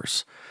worse and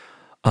worse.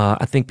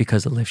 I think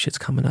because the live shit's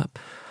coming up.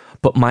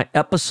 But my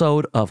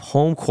episode of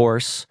Home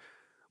Course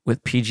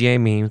with PGA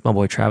Memes, my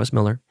boy Travis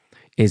Miller,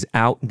 is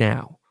out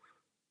now.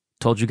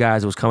 Told you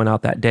guys it was coming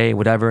out that day,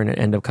 whatever, and it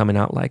ended up coming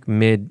out like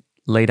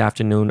late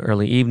afternoon,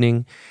 early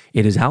evening.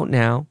 It is out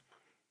now,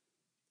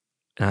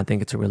 and I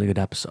think it's a really good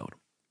episode.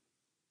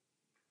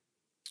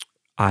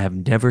 I have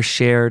never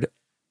shared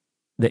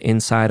the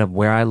inside of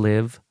where I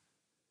live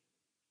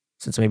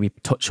since maybe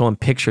showing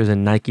pictures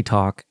in Nike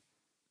Talk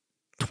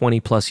 20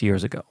 plus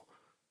years ago.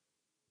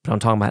 But I'm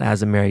talking about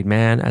as a married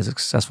man, as a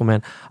successful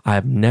man, I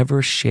have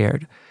never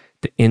shared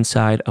the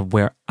inside of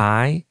where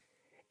I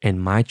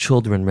and my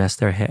children rest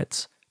their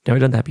heads. Never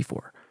done that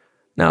before.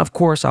 Now, of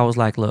course, I was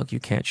like, look, you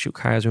can't shoot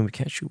Kaya's room, you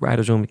can't shoot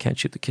Ryder's room, you can't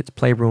shoot the kids'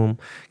 playroom,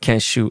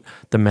 can't shoot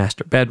the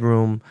master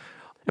bedroom.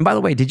 And by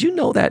the way, did you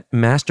know that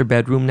master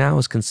bedroom now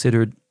is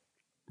considered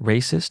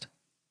racist?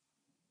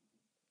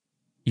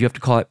 You have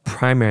to call it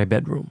primary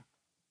bedroom.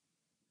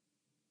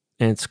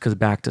 And it's because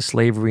back to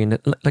slavery and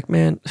like,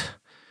 man.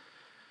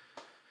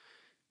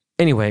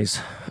 Anyways,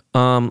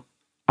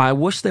 I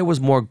wish there was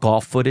more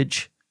golf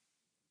footage.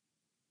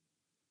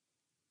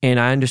 And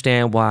I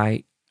understand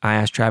why I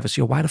asked Travis,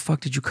 why the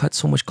fuck did you cut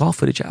so much golf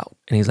footage out?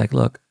 And he's like,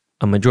 look,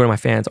 a majority of my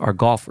fans are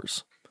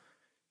golfers.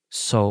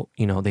 So,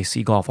 they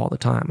see golf all the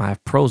time. I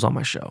have pros on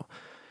my show.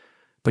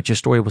 But your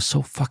story was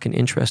so fucking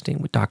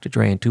interesting with Dr.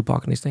 Dre and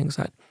Tupac and these things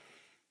that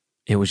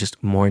it was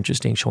just more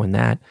interesting showing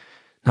that.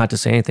 Not to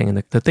say anything.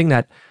 And the thing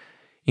that,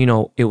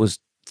 it was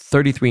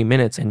 33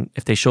 minutes, and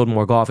if they showed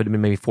more golf, it'd have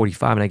been maybe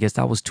 45, and I guess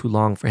that was too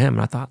long for him.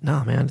 And I thought,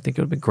 no, man, I think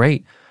it would have been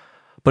great.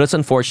 But it's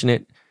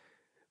unfortunate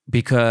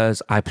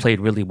because I played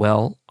really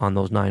well on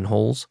those 9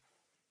 holes,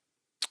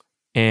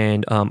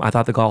 and I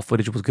thought the golf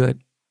footage was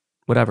good.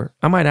 Whatever.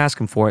 I might ask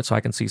him for it so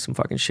I can see some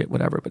fucking shit,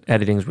 whatever, but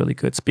editing is really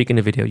good. Speaking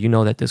of video, you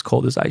know that this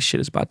cold as ice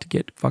shit is about to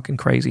get fucking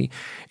crazy,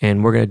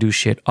 and we're going to do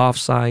shit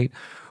offsite.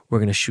 We're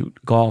going to shoot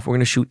golf. We're going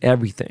to shoot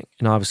everything.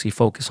 And obviously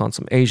focus on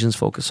some Asians,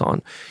 focus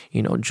on,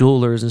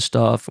 jewelers and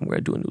stuff. And we're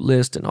going to do a new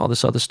list and all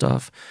this other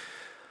stuff.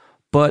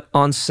 But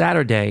on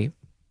Saturday,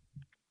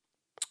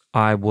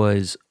 I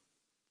was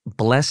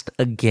blessed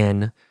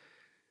again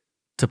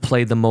to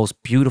play the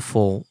most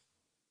beautiful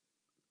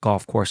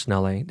golf course in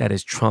LA. That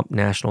is Trump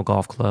National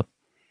Golf Club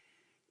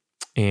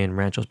in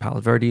Ranchos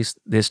Palos Verdes.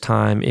 This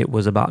time it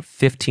was about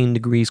 15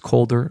 degrees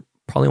colder,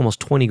 probably almost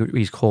 20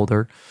 degrees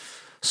colder.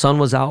 Sun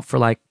was out for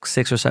like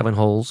 6 or 7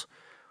 holes.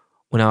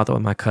 Went out there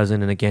with my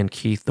cousin and again,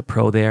 Keith, the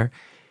pro there.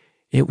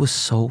 It was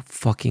so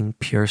fucking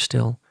pure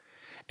still.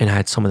 And I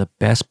had some of the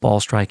best ball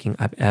striking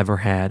I've ever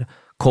had.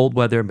 Cold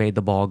weather made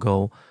the ball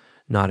go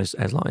not as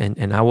long.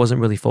 And I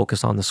wasn't really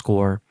focused on the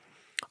score.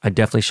 I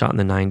definitely shot in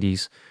the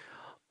 90s.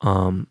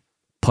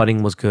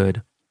 Putting was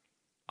good.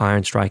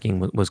 Iron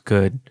striking was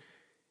good.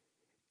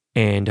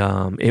 And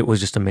it was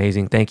just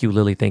amazing. Thank you,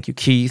 Lily. Thank you,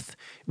 Keith.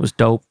 It was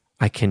dope.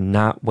 I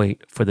cannot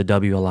wait for the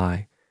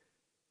WLI.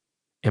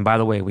 And by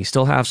the way, we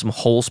still have some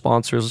hole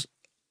sponsors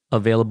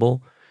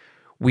available.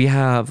 We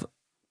have,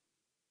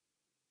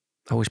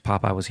 I wish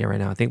Popeye was here right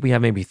now. I think we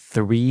have maybe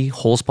 3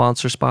 hole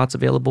sponsor spots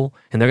available,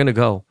 and they're going to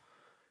go.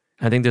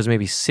 I think there's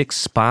maybe 6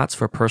 spots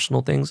for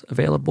personal things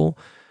available.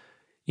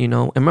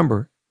 And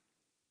remember,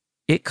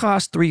 it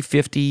costs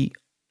 $350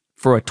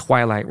 for a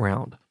twilight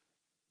round,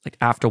 like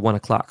after 1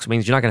 o'clock. So it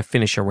means you're not going to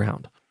finish your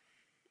round.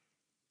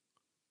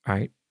 All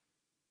right.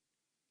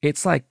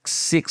 It's like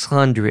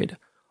 $600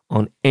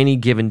 on any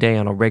given day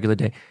on a regular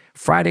day.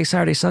 Friday,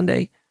 Saturday,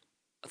 Sunday,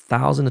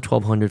 $1,000 to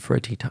 $1,200 for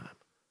a tee time.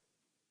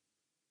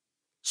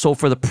 So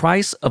for the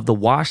price of the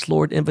Wash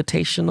Lord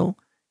Invitational,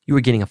 you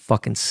were getting a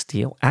fucking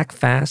steal. Act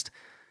fast.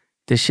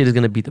 This shit is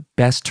going to be the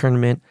best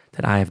tournament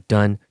that I have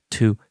done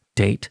to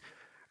date.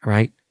 All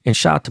right? And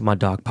shout out to my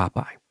dog,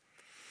 Popeye.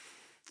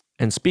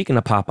 And speaking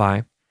of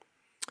Popeye,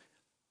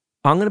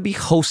 I'm going to be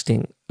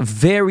hosting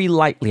very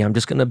lightly. I'm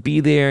just going to be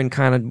there and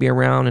kind of be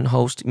around and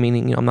host,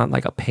 meaning I'm not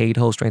like a paid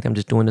host or anything. I'm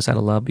just doing this out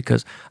of love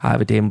because I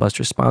have a Dave &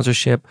 Buster's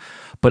sponsorship.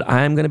 But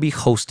I am going to be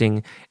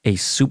hosting a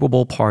Super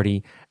Bowl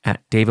party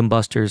at Dave &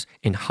 Buster's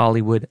in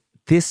Hollywood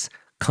this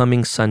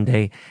coming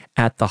Sunday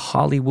at the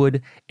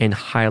Hollywood and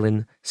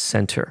Highland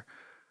Center.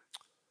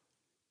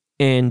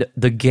 And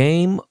the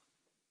game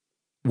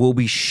will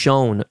be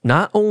shown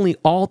not only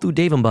all through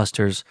Dave &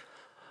 Buster's,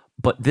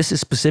 but this is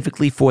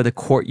specifically for the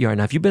courtyard.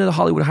 Now, if you've been to the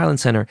Hollywood Highland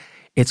Center,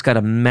 it's got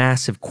a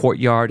massive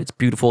courtyard. It's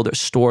beautiful.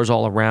 There's stores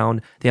all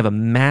around. They have a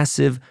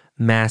massive,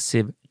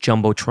 massive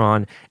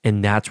Jumbotron,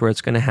 and that's where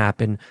it's going to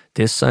happen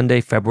this Sunday,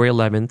 February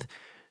 11th.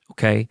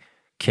 Okay,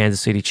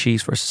 Kansas City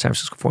Chiefs versus San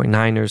Francisco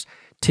 49ers.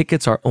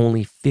 Tickets are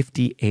only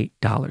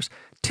 $58.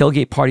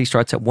 Tailgate party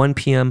starts at 1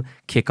 p.m.,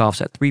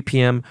 kickoffs at 3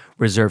 p.m.,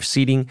 reserved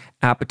seating,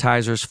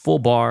 appetizers, full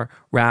bar,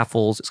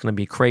 raffles. It's going to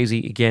be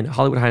crazy. Again,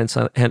 Hollywood Highlands,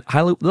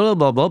 Hollywood, blah,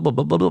 blah, blah, blah,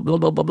 blah, blah,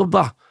 blah, blah, blah,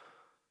 blah.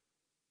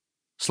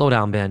 Slow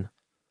down, Ben.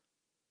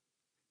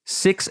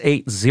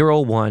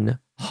 6801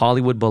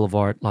 Hollywood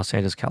Boulevard, Los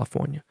Angeles,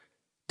 California.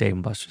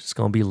 Dave & Buster's. It's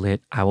going to be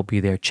lit. I will be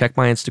there. Check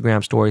my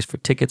Instagram stories for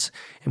tickets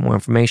and more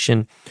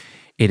information.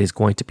 It is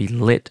going to be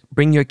lit.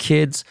 Bring your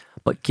kids,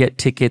 but get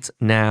tickets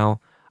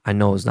now. I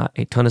know it's not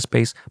a ton of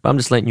space, but I'm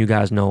just letting you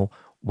guys know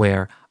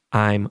where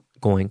I'm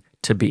going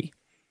to be.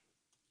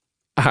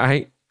 All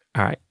right.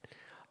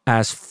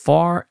 As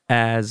far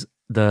as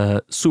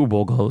the Super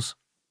Bowl goes,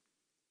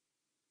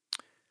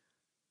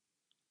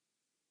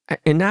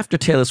 and after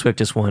Taylor Swift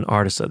just won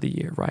Artist of the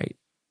Year, right?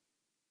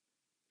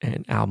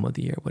 And Album of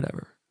the Year,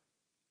 whatever.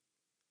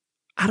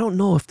 I don't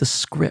know if the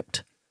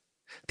script,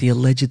 the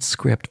alleged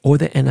script, or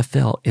the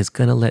NFL is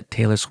going to let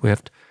Taylor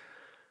Swift,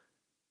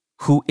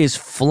 who is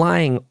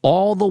flying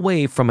all the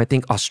way from, I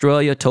think,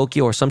 Australia,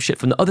 Tokyo, or some shit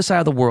from the other side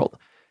of the world,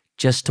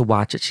 just to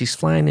watch it. She's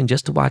flying in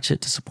just to watch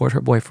it to support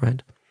her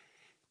boyfriend.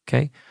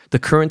 Okay? The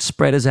current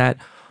spread is at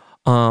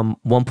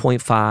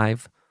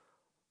 1.5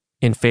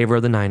 in favor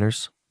of the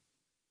Niners.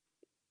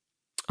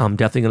 I'm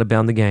definitely going to bet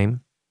on the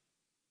game.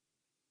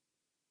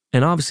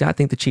 And obviously, I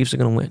think the Chiefs are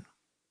going to win.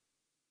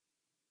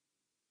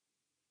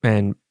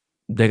 And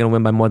they're going to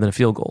win by more than a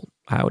field goal,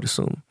 I would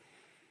assume.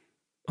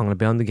 I'm going to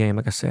bet on the game,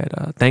 like I said.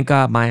 Thank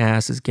God my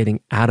ass is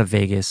getting out of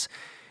Vegas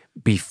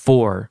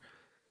before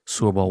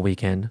Super Bowl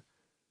weekend.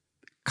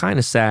 Kind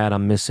of sad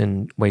I'm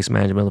missing Waste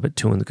Management a little bit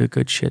too and the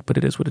good shit, but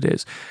it is what it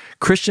is.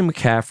 Christian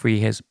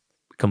McCaffrey has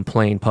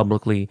complained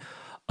publicly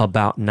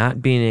about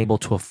not being able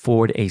to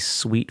afford a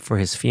suite for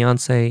his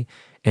fiance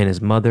and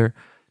his mother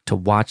to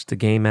watch the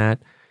game at.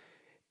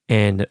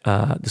 And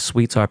the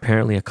suites are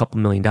apparently a couple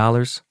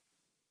 $1,000,000.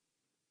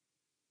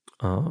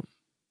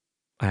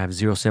 I have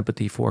zero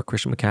sympathy for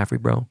Christian McCaffrey,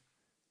 bro.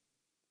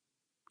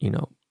 You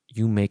know,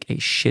 you make a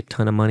shit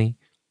ton of money,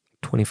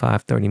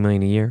 25, 30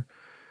 million a year.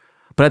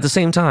 But at the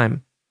same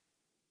time,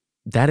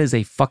 that is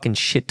a fucking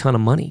shit ton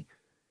of money,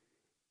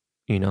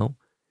 you know?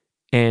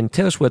 And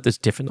Taylor Swift is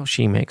different though.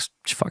 She makes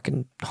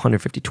fucking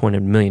 $150,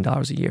 $200 million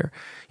a year.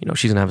 You know,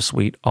 she's gonna have a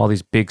suite. All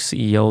these big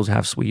CEOs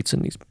have suites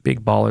and these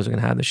big ballers are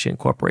gonna have this shit in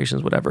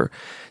corporations, whatever.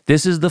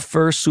 This is the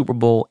first Super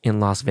Bowl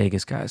in Las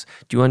Vegas, guys.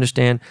 Do you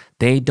understand?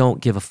 They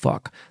don't give a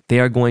fuck. They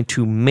are going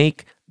to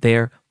make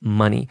their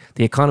money.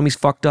 The economy's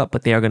fucked up,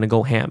 but they are gonna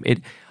go ham.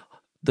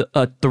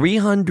 A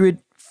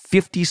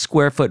 350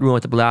 square foot room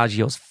at the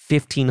Bellagio is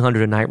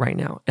 $1,500 a night right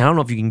now. And I don't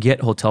know if you can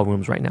get hotel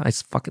rooms right now.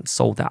 It's fucking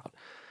sold out.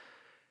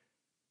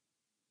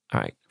 All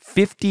right,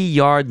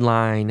 50-yard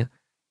line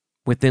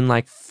within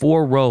like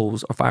 4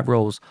 rows or 5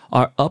 rows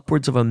are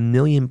upwards of $1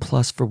 million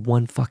plus for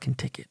one fucking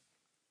ticket.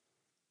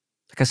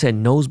 Like I said,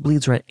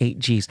 nosebleeds are at 8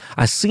 G's.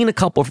 I've seen a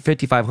couple for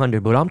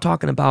 5,500, but I'm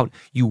talking about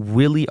you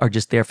really are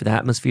just there for the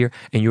atmosphere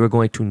and you are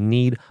going to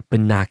need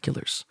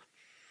binoculars.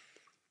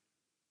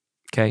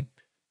 Okay?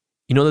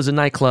 You know there's a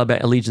nightclub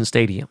at Allegiant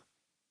Stadium,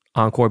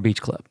 Encore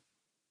Beach Club,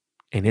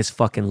 and it's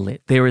fucking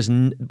lit.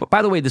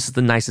 By the way, this is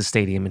the nicest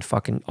stadium in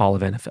fucking all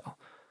of NFL.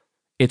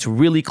 It's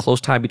really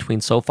close tie between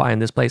SoFi and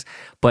this place,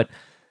 but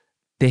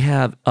they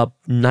have a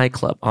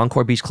nightclub,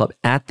 Encore Beach Club,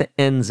 at the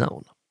end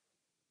zone.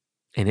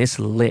 And it's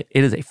lit.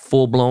 It is a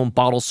full-blown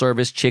bottle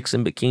service, chicks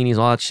in bikinis,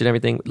 all that shit,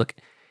 everything. Look,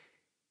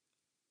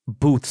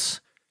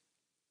 booths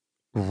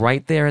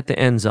right there at the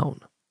end zone.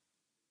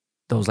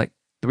 Those like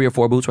 3 or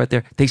 4 booths right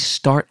there, they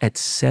start at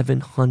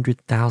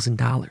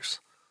 $700,000.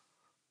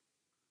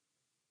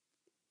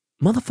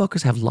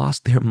 Motherfuckers have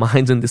lost their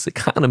minds in this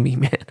economy,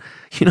 man.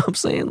 You know what I'm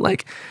saying?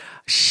 Like,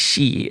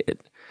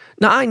 shit.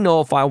 Now, I know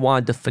if I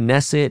wanted to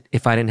finesse it,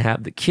 if I didn't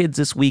have the kids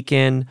this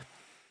weekend,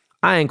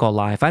 I ain't gonna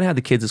lie. If I didn't have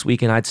the kids this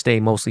weekend, I'd stay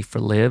mostly for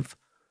live,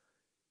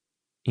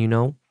 you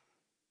know?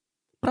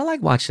 But I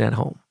like watching at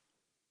home.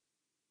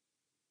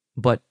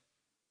 But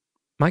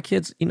my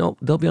kids, you know,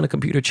 they'll be on a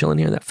computer chilling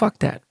here. Fuck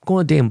that. Go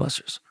on Dave &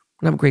 Buster's.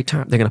 We're gonna have a great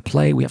time. They're gonna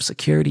play. We have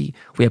security.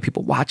 We have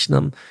people watching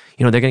them.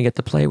 You know, they're gonna get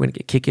to play. We're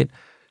gonna kick it.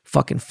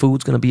 Fucking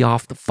food's gonna be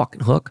off the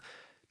fucking hook.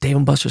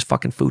 Dave & Buster's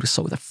fucking food is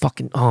so the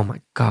fucking, oh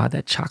my God,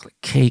 that chocolate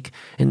cake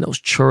and those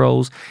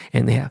churros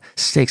and they have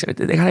steaks.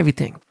 They got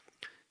everything.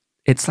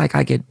 It's like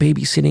I get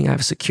babysitting. I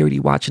have security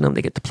watching them.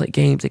 They get to play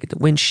games. They get to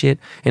win shit.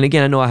 And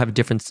again, I know I have a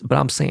difference, but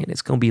I'm saying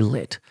it's going to be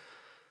lit.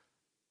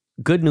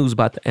 Good news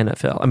about the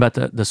NFL, about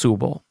the Super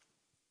Bowl.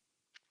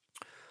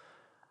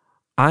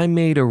 I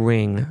made a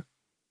ring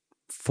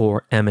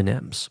for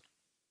M&M's.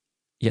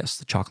 Yes,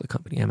 the chocolate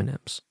company,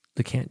 M&M's,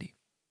 the candy.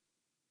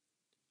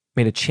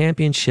 Made a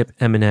championship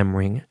M&M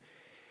ring.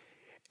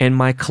 And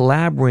my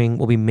collab ring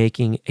will be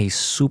making a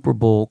Super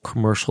Bowl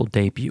commercial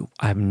debut.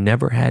 I've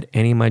never had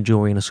any of my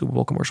jewelry in a Super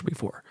Bowl commercial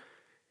before.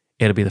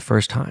 It'll be the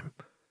first time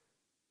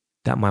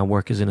that my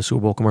work is in a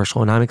Super Bowl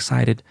commercial, and I'm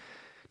excited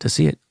to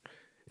see it.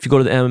 If you go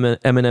to the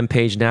M&M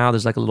page now,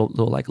 there's like a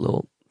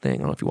little thing. I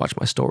don't know if you watch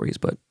my stories,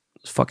 but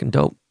it's fucking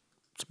dope.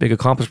 It's a big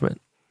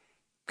accomplishment.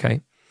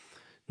 Okay?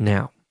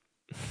 Now,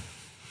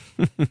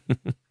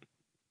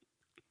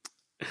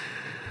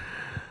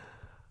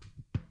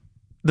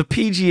 the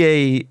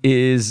PGA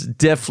is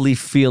definitely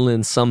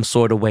feeling some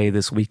sort of way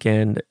this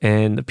weekend,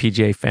 and the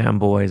PGA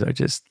fanboys are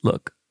just,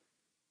 look,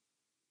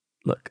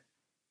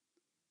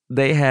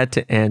 they had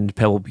to end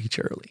Pebble Beach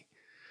early.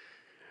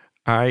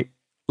 All right?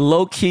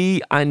 Low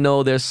key, I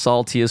know they're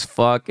salty as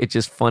fuck. It's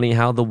just funny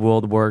how the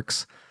world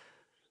works.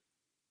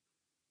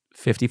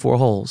 54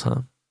 holes,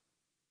 huh?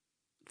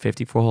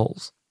 54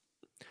 holes.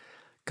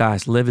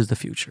 Guys, live is the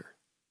future.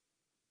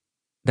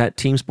 That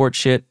team sport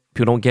shit,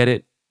 people don't get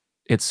it,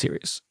 it's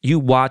serious. You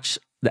watch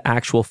the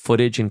actual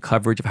footage and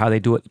coverage of how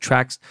they do it.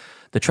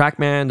 The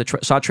TrackMan, the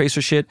shot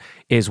tracer shit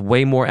is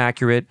way more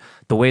accurate.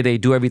 The way they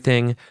do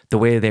everything, the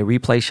way they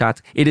replay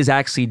shots, it is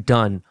actually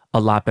done a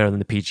lot better than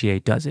the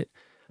PGA does it.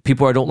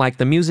 People who don't like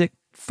the music,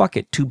 fuck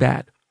it, too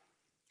bad.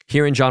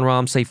 Hearing Jon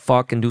Rahm say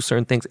fuck and do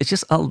certain things, it's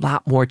just a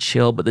lot more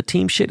chill, but the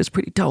team shit is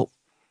pretty dope.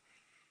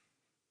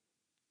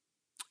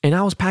 And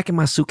I was packing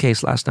my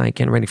suitcase last night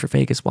getting ready for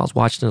Vegas while I was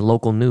watching the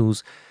local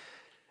news,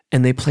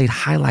 and they played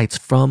highlights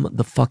from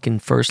the fucking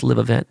first live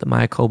event, the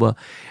Mayakoba,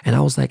 and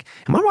I was like,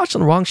 am I watching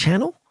the wrong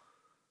channel?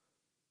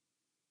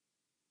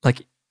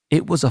 Like,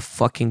 it was a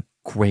fucking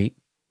great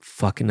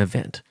fucking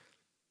event.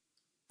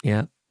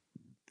 Yeah,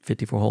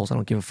 54 holes, I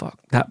don't give a fuck.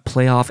 That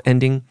playoff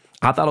ending,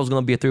 I thought it was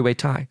going to be a three-way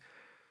tie.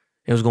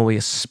 It was going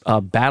to be a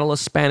battle of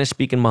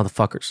Spanish-speaking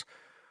motherfuckers.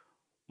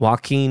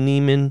 Joaquin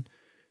Niemann,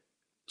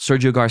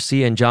 Sergio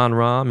Garcia, and Jon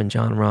Rahm. And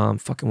Jon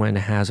Rahm fucking went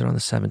to hazard on the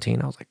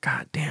 17. I was like,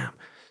 God damn.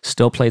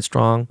 Still played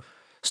strong.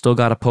 Still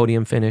got a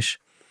podium finish.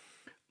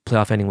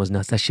 Playoff ending was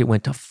nuts. That shit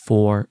went to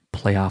 4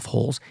 playoff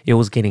holes. It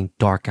was getting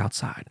dark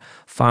outside.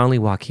 Finally,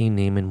 Joaquin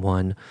Niemann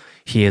won.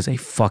 He is a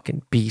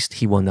fucking beast.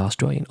 He won the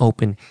Australian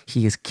Open.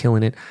 He is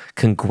killing it.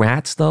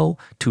 Congrats, though,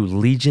 to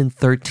Legion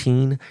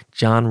 13,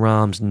 Jon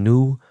Rahm's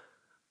new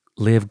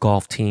live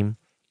golf team.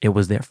 It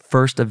was their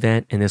first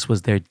event, and this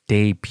was their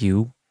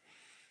debut.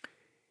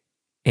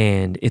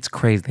 And it's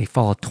crazy. They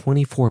follow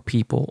 24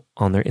 people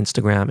on their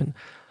Instagram, and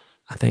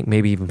I think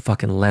maybe even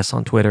fucking less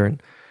on Twitter.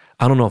 And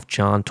I don't know if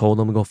John told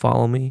them to go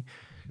follow me,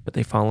 but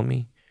they follow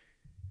me.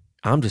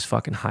 I'm just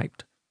fucking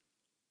hyped.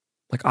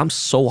 Like, I'm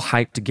so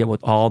hyped to get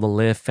with all the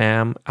live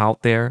fam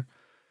out there.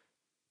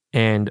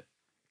 And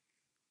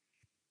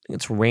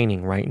it's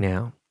raining right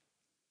now.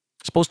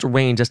 It's supposed to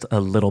rain just a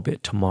little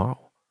bit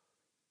tomorrow.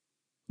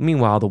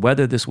 Meanwhile, the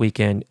weather this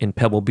weekend in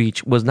Pebble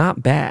Beach was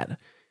not bad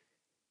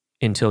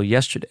until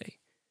yesterday.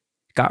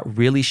 It got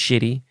really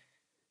shitty.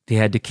 They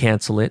had to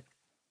cancel it.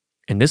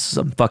 And this is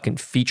a fucking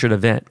featured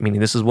event, meaning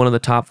this is one of the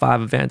top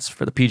 5 events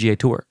for the PGA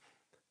Tour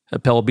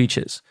at Pebble Beach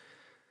is.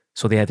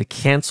 So they had to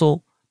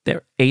cancel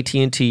their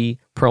AT&T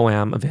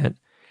Pro-Am event,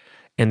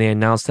 and they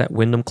announced that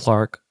Wyndham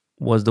Clark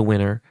was the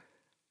winner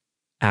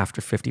after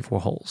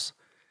 54 holes.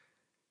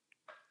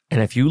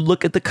 And if you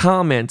look at the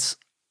comments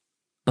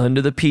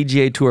under the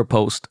PGA Tour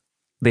post,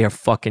 they are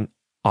fucking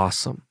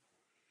awesome.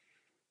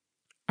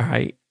 All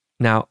right.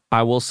 Now,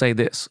 I will say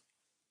this.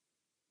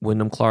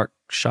 Wyndham Clark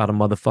shot a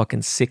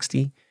motherfucking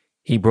 60.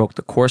 He broke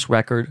the course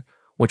record,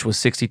 which was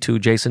 62.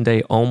 Jason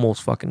Day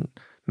almost fucking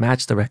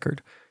matched the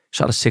record.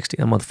 Shot a 60.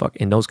 That motherfucker,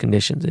 in those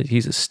conditions,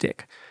 he's a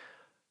stick.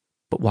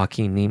 But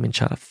Joaquin Niemann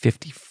shot a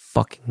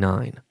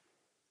 59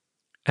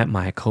 at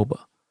Mayakoba.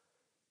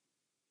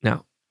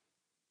 Now,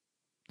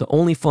 the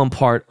only fun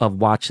part of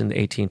watching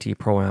the AT&T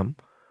Pro-Am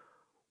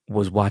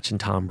was watching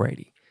Tom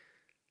Brady.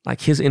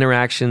 Like, his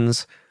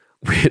interactions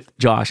with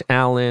Josh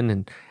Allen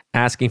and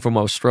asking for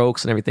more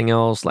strokes and everything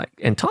else. Like,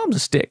 and Tom's a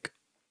stick.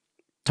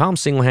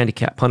 Tom's single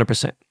handicap,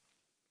 100%.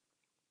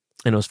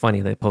 And it was funny.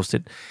 They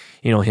posted,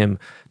 him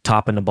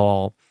topping the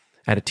ball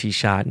at a tee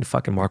shot, and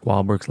fucking Mark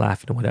Wahlberg's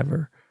laughing or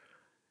whatever.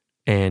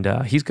 And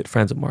he's good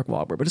friends with Mark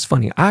Wahlberg, but it's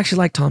funny. I actually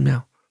like Tom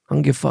now. I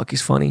don't give a fuck.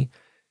 He's funny.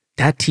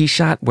 That tee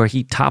shot where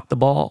he topped the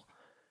ball,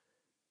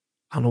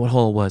 I don't know what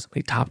hole it was, but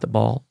he topped the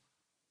ball.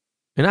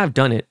 And I've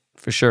done it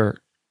for sure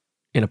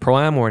in a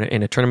Pro-Am or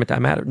in a tournament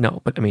that mattered.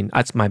 No, but I mean,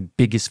 that's my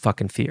biggest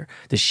fucking fear.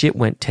 The shit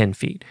went 10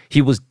 feet.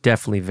 He was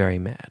definitely very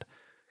mad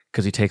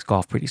because he takes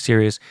golf pretty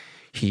serious.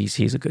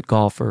 He's a good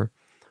golfer.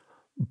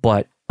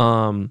 But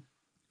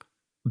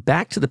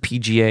back to the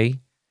PGA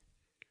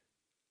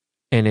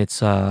and its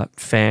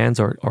fans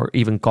or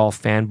even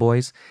golf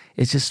fanboys,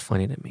 it's just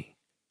funny to me.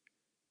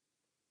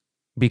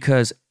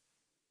 Because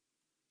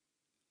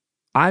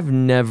I've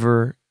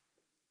never,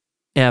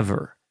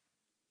 ever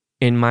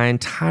in my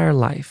entire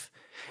life,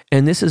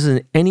 and this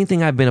isn't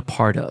anything I've been a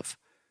part of,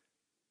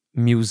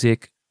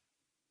 music,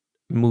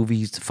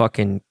 movies,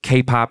 fucking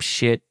K-pop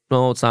shit.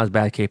 No, it's not as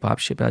bad K-pop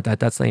shit, but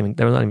that's not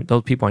even,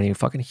 those people aren't even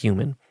fucking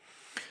human.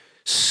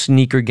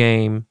 Sneaker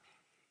game,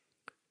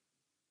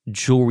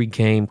 jewelry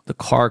game, the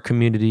car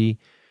community.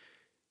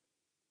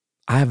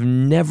 I have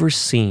never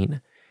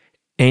seen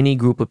any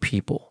group of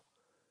people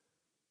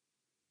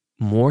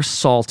more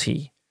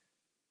salty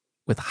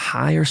with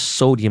higher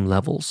sodium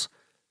levels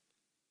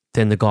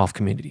than the golf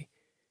community.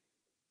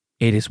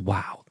 It is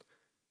wild.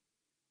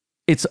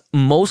 It's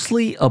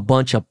mostly a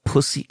bunch of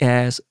pussy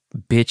ass,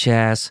 bitch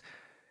ass,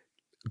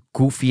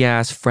 goofy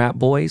ass frat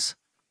boys,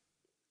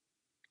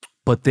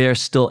 but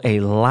there's still a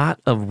lot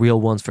of real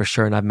ones for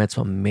sure. And I've met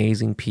some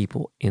amazing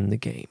people in the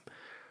game,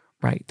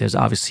 right? There's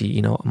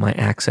obviously, my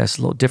access is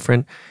a little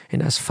different,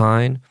 and that's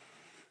fine.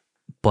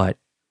 But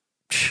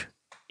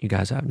you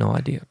guys have no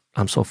idea.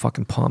 I'm so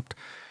fucking pumped.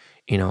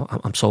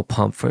 I'm so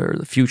pumped for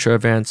the future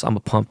events. I'm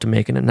pumped to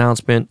make an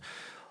announcement,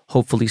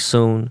 hopefully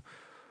soon.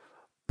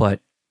 But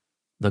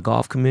the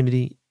golf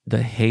community,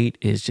 the hate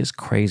is just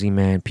crazy,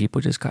 man.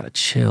 People just gotta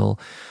chill.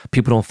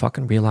 People don't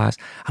fucking realize.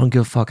 I don't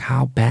give a fuck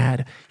how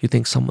bad you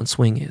think someone's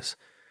swing is.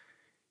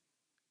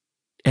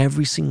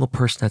 Every single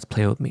person that's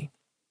played with me,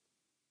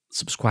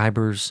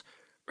 subscribers,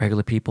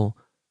 regular people,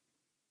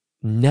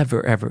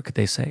 never ever could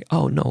they say,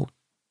 oh no,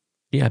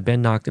 yeah,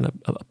 Ben knocked in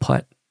a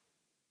putt.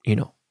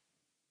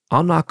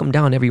 I'll knock him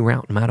down every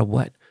round, no matter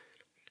what.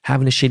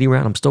 Having a shitty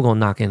round, I'm still gonna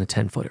knock in a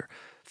 10-footer,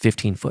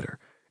 15-footer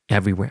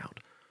every round.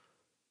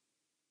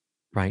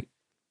 Right?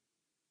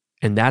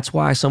 And that's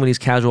why some of these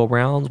casual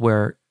rounds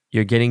where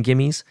you're getting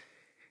gimmies,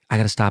 I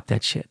gotta stop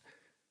that shit.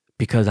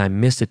 Because I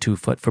missed a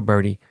 2-foot for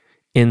birdie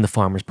in the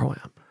Farmers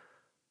Pro-Am.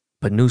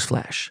 But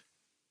newsflash.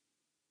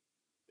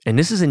 And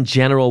this is in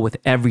general with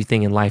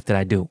everything in life that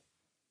I do.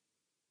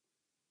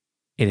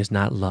 It is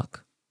not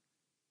luck.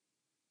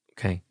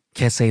 Okay?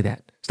 Can't say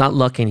that. It's not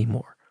luck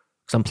anymore.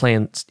 Because I'm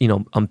playing,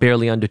 I'm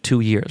barely under 2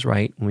 years,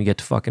 right? When we get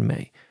to fucking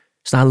May.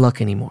 It's not luck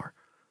anymore.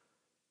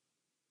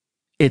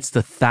 It's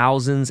the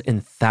thousands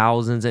and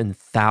thousands and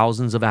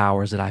thousands of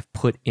hours that I've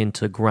put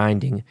into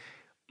grinding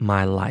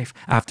my life.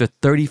 After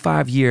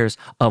 35 years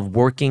of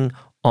working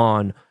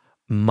on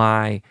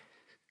my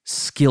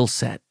skill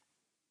set,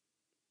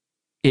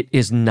 it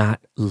is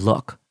not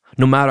luck.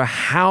 No matter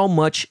how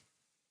much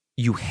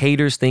you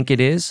haters think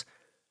it is,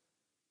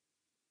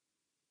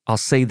 I'll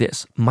say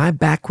this. My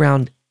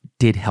background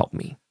did help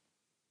me.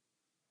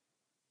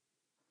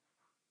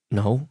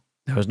 No,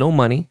 there was no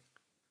money.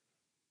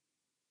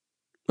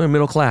 We're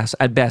middle class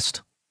at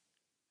best.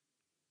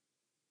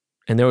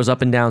 And there was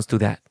up and downs through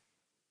that.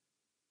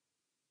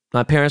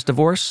 My parents'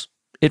 divorce,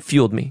 it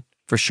fueled me,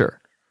 for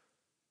sure.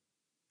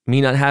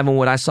 Me not having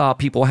what I saw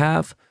people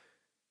have,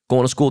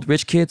 going to school with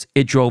rich kids,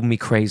 it drove me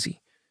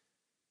crazy.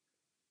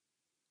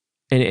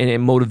 And it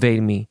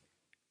motivated me.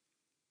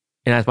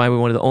 And that's probably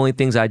one of the only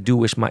things I do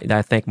wish that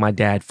I thank my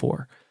dad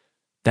for.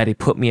 That he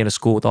put me in a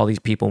school with all these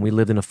people and we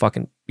lived in a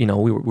fucking, we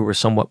were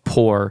somewhat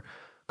poor,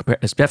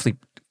 especially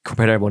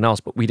compared to everyone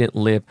else, but we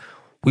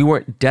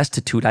weren't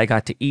destitute. I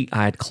got to eat,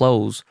 I had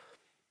clothes,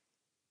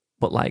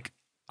 but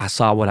I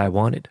saw what I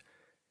wanted.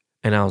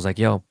 And I was like,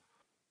 yo,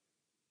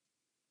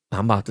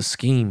 I'm about to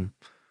scheme.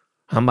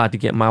 I'm about to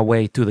get my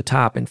way through the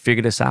top and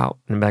figure this out.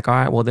 And I'm like, all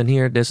right, well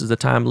then this is the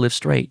time to live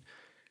straight.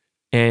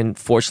 And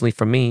fortunately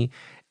for me,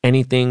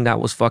 anything that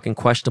was fucking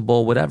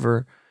questionable,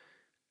 whatever,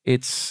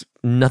 it's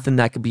nothing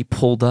that could be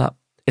pulled up.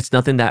 It's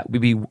nothing that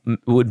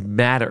would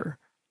matter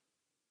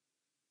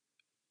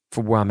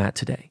for where I'm at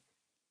today.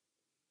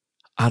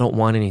 I don't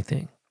want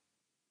anything.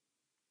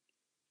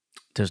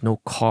 There's no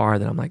car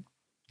that I'm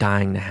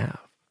dying to have.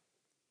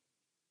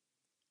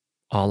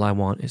 All I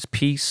want is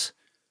peace,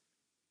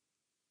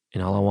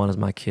 and all I want is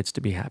my kids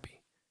to be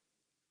happy.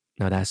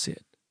 Now that's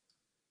it.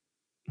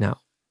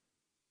 Now,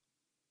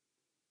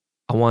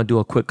 I want to do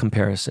a quick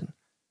comparison.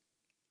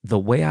 The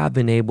way I've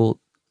been able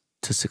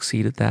to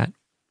succeed at that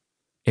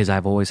is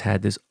I've always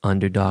had this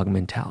underdog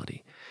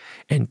mentality.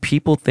 And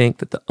people think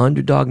that the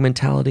underdog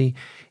mentality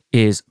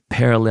is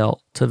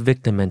parallel to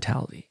victim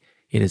mentality.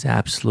 It is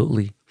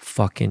absolutely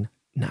fucking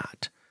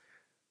not.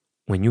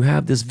 When you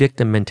have this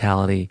victim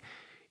mentality,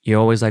 you're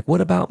always like,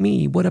 what about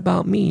me? What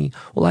about me?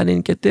 Well, I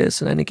didn't get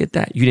this and I didn't get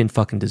that. You didn't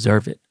fucking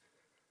deserve it.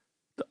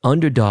 The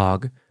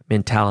underdog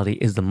mentality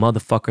is the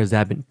motherfuckers that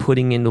have been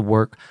putting in the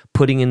work,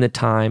 putting in the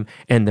time,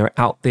 and they're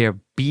out there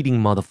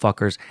beating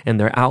motherfuckers and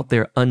they're out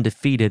there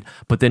undefeated,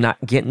 but they're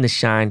not getting the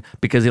shine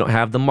because they don't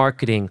have the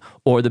marketing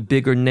or the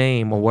bigger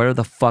name or whatever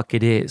the fuck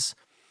it is.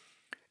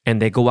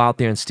 And they go out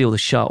there and steal the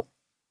show.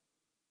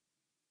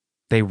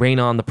 They rain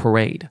on the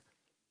parade.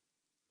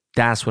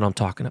 That's what I'm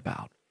talking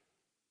about.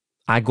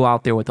 I go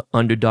out there with the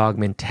underdog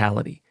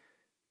mentality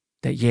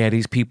that, yeah,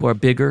 these people are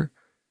bigger,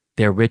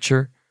 they're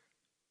richer,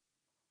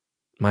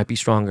 might be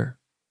stronger.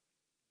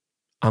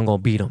 I'm going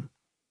to beat them.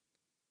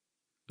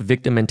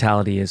 Victim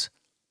mentality is,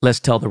 let's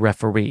tell the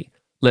referee,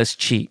 let's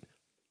cheat,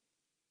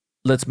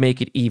 let's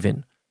make it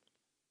even,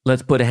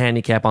 let's put a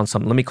handicap on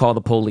something, let me call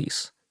the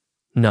police.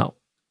 No.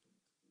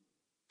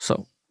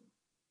 So,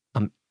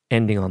 I'm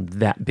ending on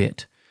that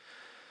bit.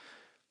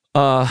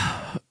 A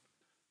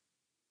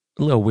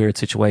little weird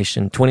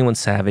situation. 21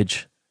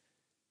 Savage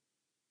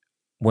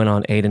went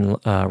on Aiden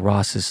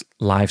Ross's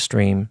live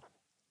stream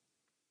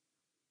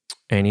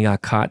and he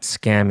got caught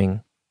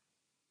scamming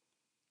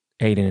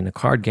Aiden in a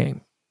card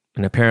game.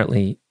 And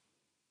apparently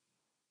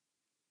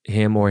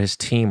him or his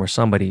team or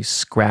somebody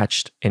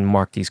scratched and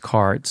marked these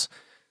cards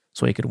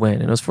so he could win.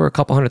 And it was for a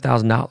couple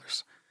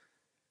 $100,000.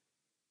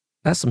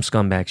 That's some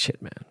scumbag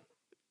shit, man.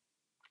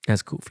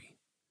 That's goofy.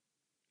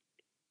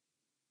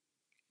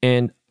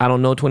 And I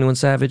don't know 21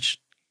 Savage.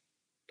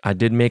 I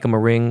did make him a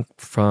ring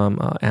from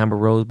Amber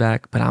Rose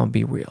back, but I'll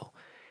be real.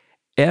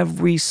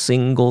 Every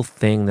single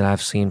thing that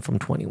I've seen from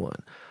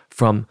 21,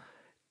 from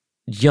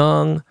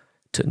young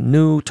to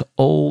new to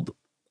old,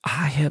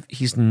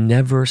 he's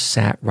never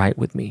sat right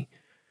with me.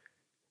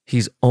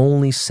 He's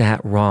only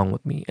sat wrong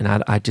with me, and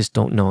I just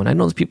don't know. And I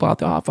know there's people out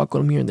there, oh, fuck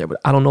with him here and there, but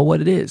I don't know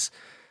what it is.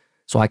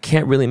 So I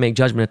can't really make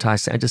judgment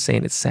until I'm just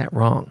saying it's sat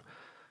wrong.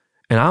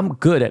 And I'm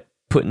good at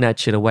putting that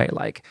shit away.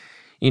 Like,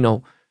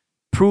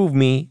 prove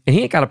me, and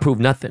he ain't got to prove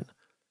nothing.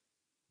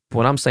 But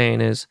what I'm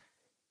saying is,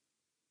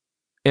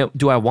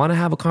 do I want to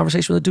have a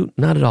conversation with the dude?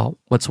 Not at all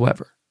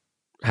whatsoever.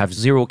 I have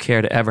zero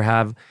care to ever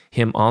have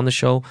him on the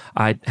show.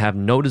 I have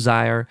no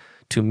desire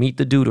to meet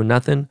the dude or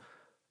nothing.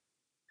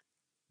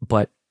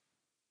 But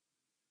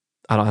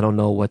I don't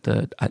know what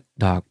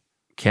dog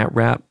can't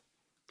rap.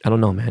 I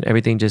don't know, man.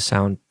 Everything just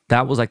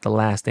that was like the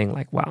last thing,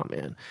 like, wow,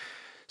 man.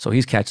 So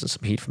he's catching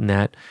some heat from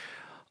that.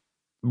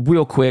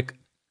 Real quick,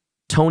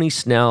 Tony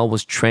Snell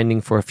was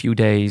trending for a few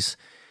days,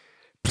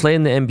 played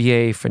in the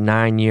NBA for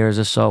 9 years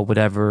or so,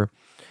 whatever.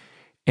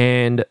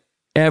 And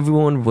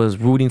everyone was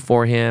rooting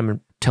for him and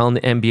telling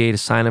the NBA to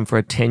sign him for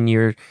a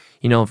 10-year,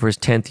 for his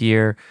 10th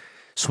year,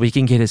 so he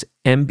can get his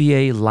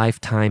NBA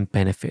lifetime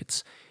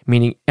benefits,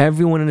 meaning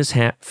everyone in his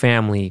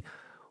family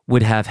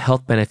would have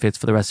health benefits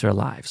for the rest of their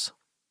lives.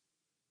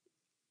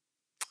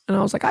 And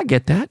I was like, I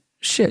get that.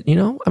 Shit,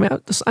 I mean,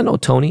 I know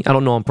Tony. I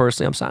don't know him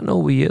personally. I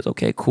know who he is.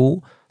 Okay,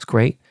 cool. It's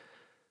great.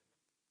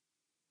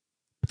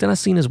 But then I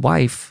seen his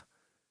wife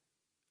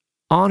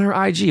on her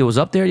IG. It was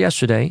up there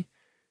yesterday,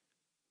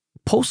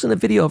 posting a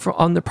video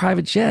on the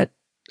private jet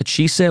that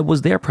she said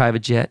was their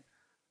private jet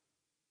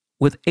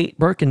with 8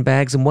 Birkin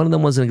bags, and one of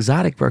them was an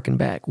exotic Birkin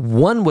bag.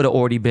 One would have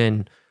already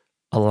been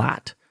a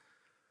lot.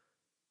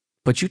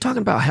 But you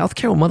talking about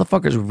healthcare when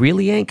motherfuckers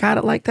really ain't got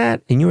it like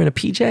that, and you're in a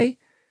PJ?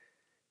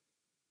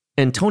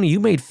 And Tony, you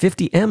made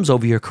 50 M's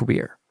over your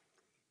career.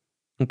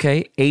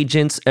 Okay?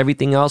 Agents,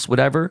 everything else,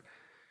 whatever.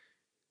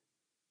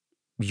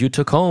 You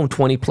took home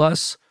 20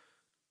 plus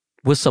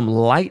with some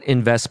light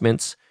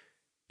investments.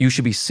 You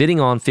should be sitting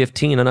on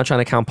 15. I'm not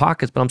trying to count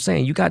pockets, but I'm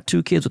saying you got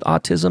 2 kids with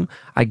autism.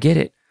 I get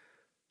it.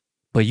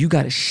 But you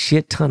got a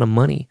shit ton of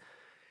money,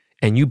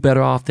 and you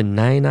better off than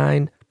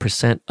 99%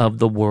 of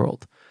the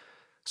world.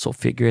 So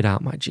figure it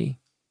out, my G.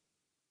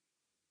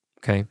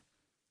 Okay?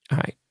 All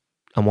right.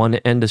 I want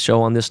to end the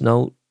show on this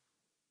note.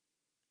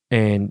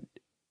 And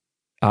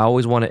I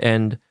always want to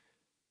end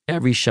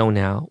every show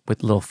now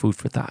with a little food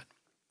for thought.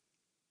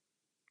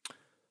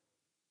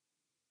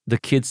 The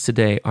kids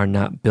today are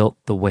not built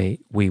the way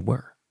we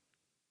were.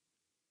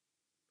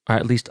 Or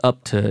at least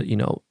up to,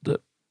 the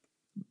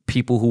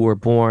people who were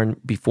born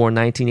before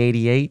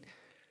 1988.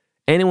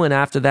 Anyone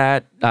after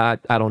that, I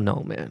don't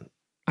know, man.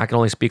 I can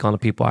only speak on the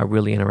people I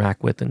really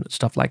interact with and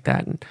stuff like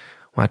that. And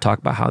when I talk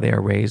about how they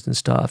are raised and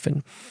stuff.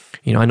 And,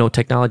 I know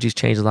technology's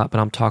changed a lot, but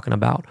I'm talking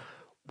about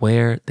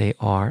where they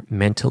are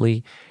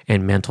mentally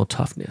and mental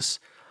toughness.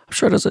 I'm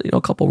sure there's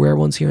a couple rare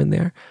ones here and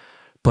there,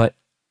 but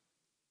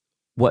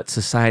what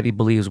society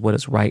believes what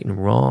is right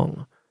and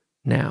wrong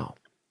now,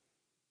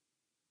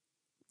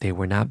 they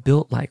were not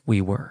built like we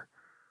were.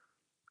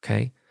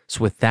 Okay? So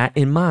with that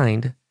in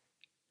mind,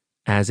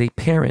 as a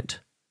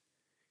parent,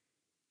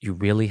 you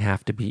really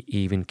have to be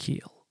even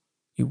keel.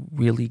 You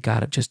really got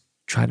to just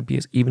try to be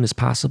as even as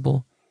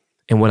possible.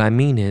 And what I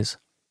mean is,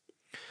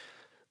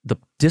 the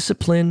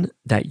discipline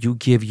that you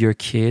give your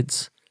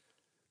kids,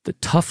 the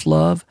tough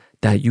love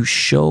that you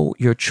show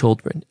your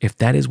children, if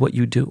that is what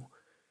you do,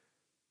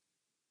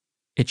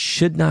 it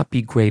should not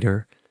be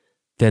greater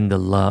than the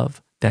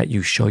love that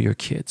you show your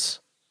kids.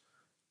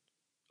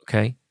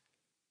 Okay?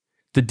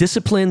 The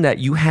discipline that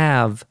you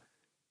have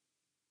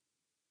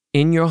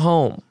in your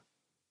home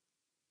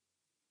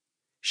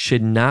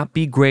should not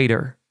be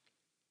greater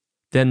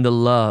than the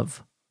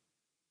love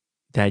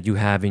that you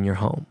have in your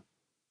home.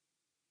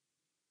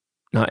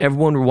 Now,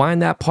 everyone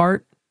rewind that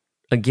part.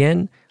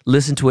 Again,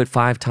 listen to it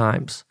 5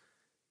 times.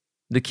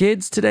 The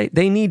kids today,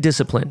 they need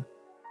discipline.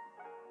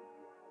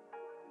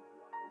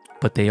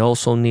 But they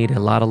also need a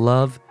lot of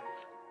love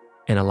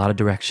and a lot of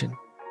direction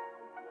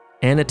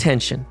and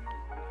attention.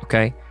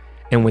 Okay?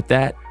 And with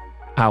that,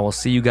 I will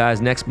see you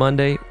guys next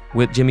Monday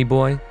with Jimmy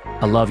Boy.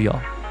 I love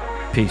y'all.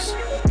 Peace.